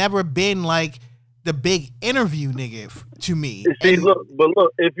has never been like the big interview nigga to me. See, look,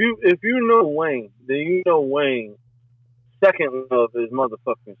 if you know Wayne, then you know Wayne. Second love is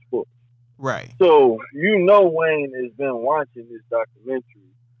motherfucking sports. Right. So you know Wayne has been watching this documentary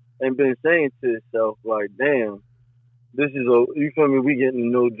and been saying to himself like, "Damn, this is you feel me? We getting to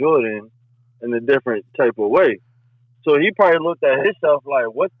know Jordan in a different type of way." So he probably looked at himself like,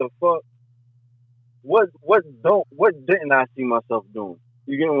 what the fuck? What didn't I see myself doing?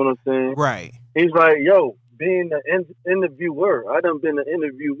 You get what I'm saying? Right. He's like, yo, being the interviewer, I done been an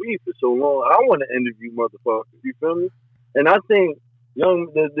interviewee for so long. I want to interview motherfuckers. You feel me? And I think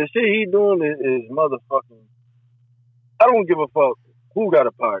the shit he doing is motherfucking. I don't give a fuck who got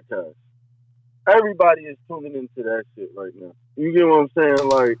a podcast. Everybody is tuning into that shit right now. You get what I'm saying?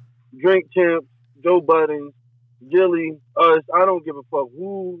 Like Drink Champs, Joe Budden, Gilly, us. I don't give a fuck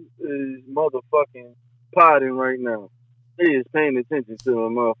who is motherfucking potting right now. They is paying attention to the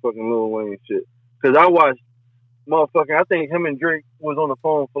motherfucking Lil Wayne shit. Cause I watched motherfucking. I think him and Drake was on the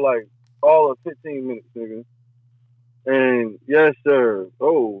phone for like all of 15 minutes, nigga. And yes, sir.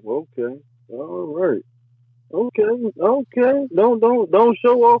 Oh, okay. All right. Okay. Don't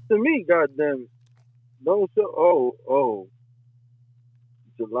show off to me, goddamn it. Don't show. Oh.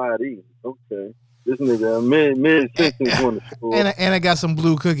 July E. Okay. This nigga mid sentence going to school. And I got some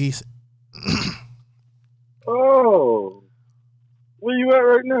blue cookies. Oh. Where you at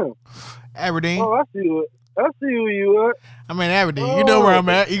right now? Aberdeen. Oh, I see where you at. I'm in Aberdeen. Oh. You know where I'm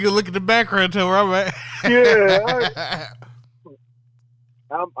at. You can look at the background, tell where I'm at. Yeah.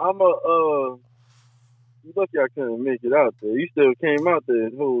 I'm you lucky I couldn't make it out there. You still came out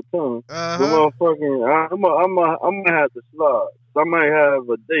there the whole time. The motherfucking, I'm gonna have to slide. I might have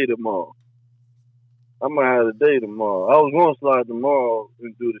a day tomorrow. I was gonna slide tomorrow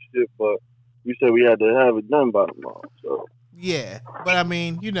and do the shit, but you said we had to have it done by tomorrow. So yeah, but I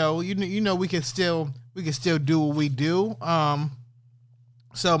mean, you know, we can still do what we do.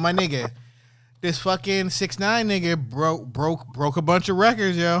 So my nigga, this fucking 6ix9ine nigga broke a bunch of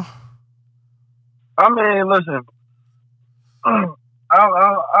records, yo. I mean, listen, I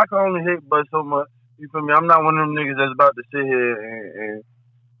can only hate but so much. You feel me? I'm not one of them niggas that's about to sit here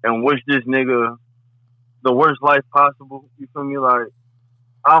and wish this nigga the worst life possible. You feel me? Like,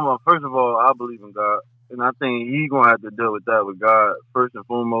 first of all, I believe in God, and I think he gonna have to deal with that with God first and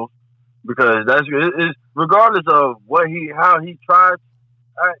foremost, because it's regardless of how he tries to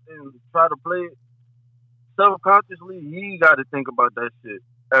act and try to play it, subconsciously he got to think about that shit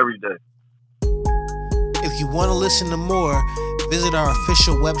every day. If you want to listen to more, visit our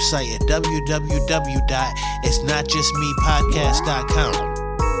official website at www.itsnotjustmepodcast.com.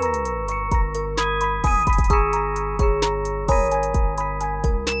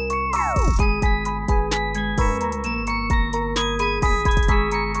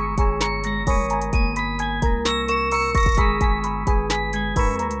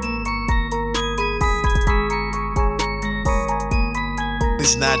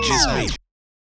 It's not just me.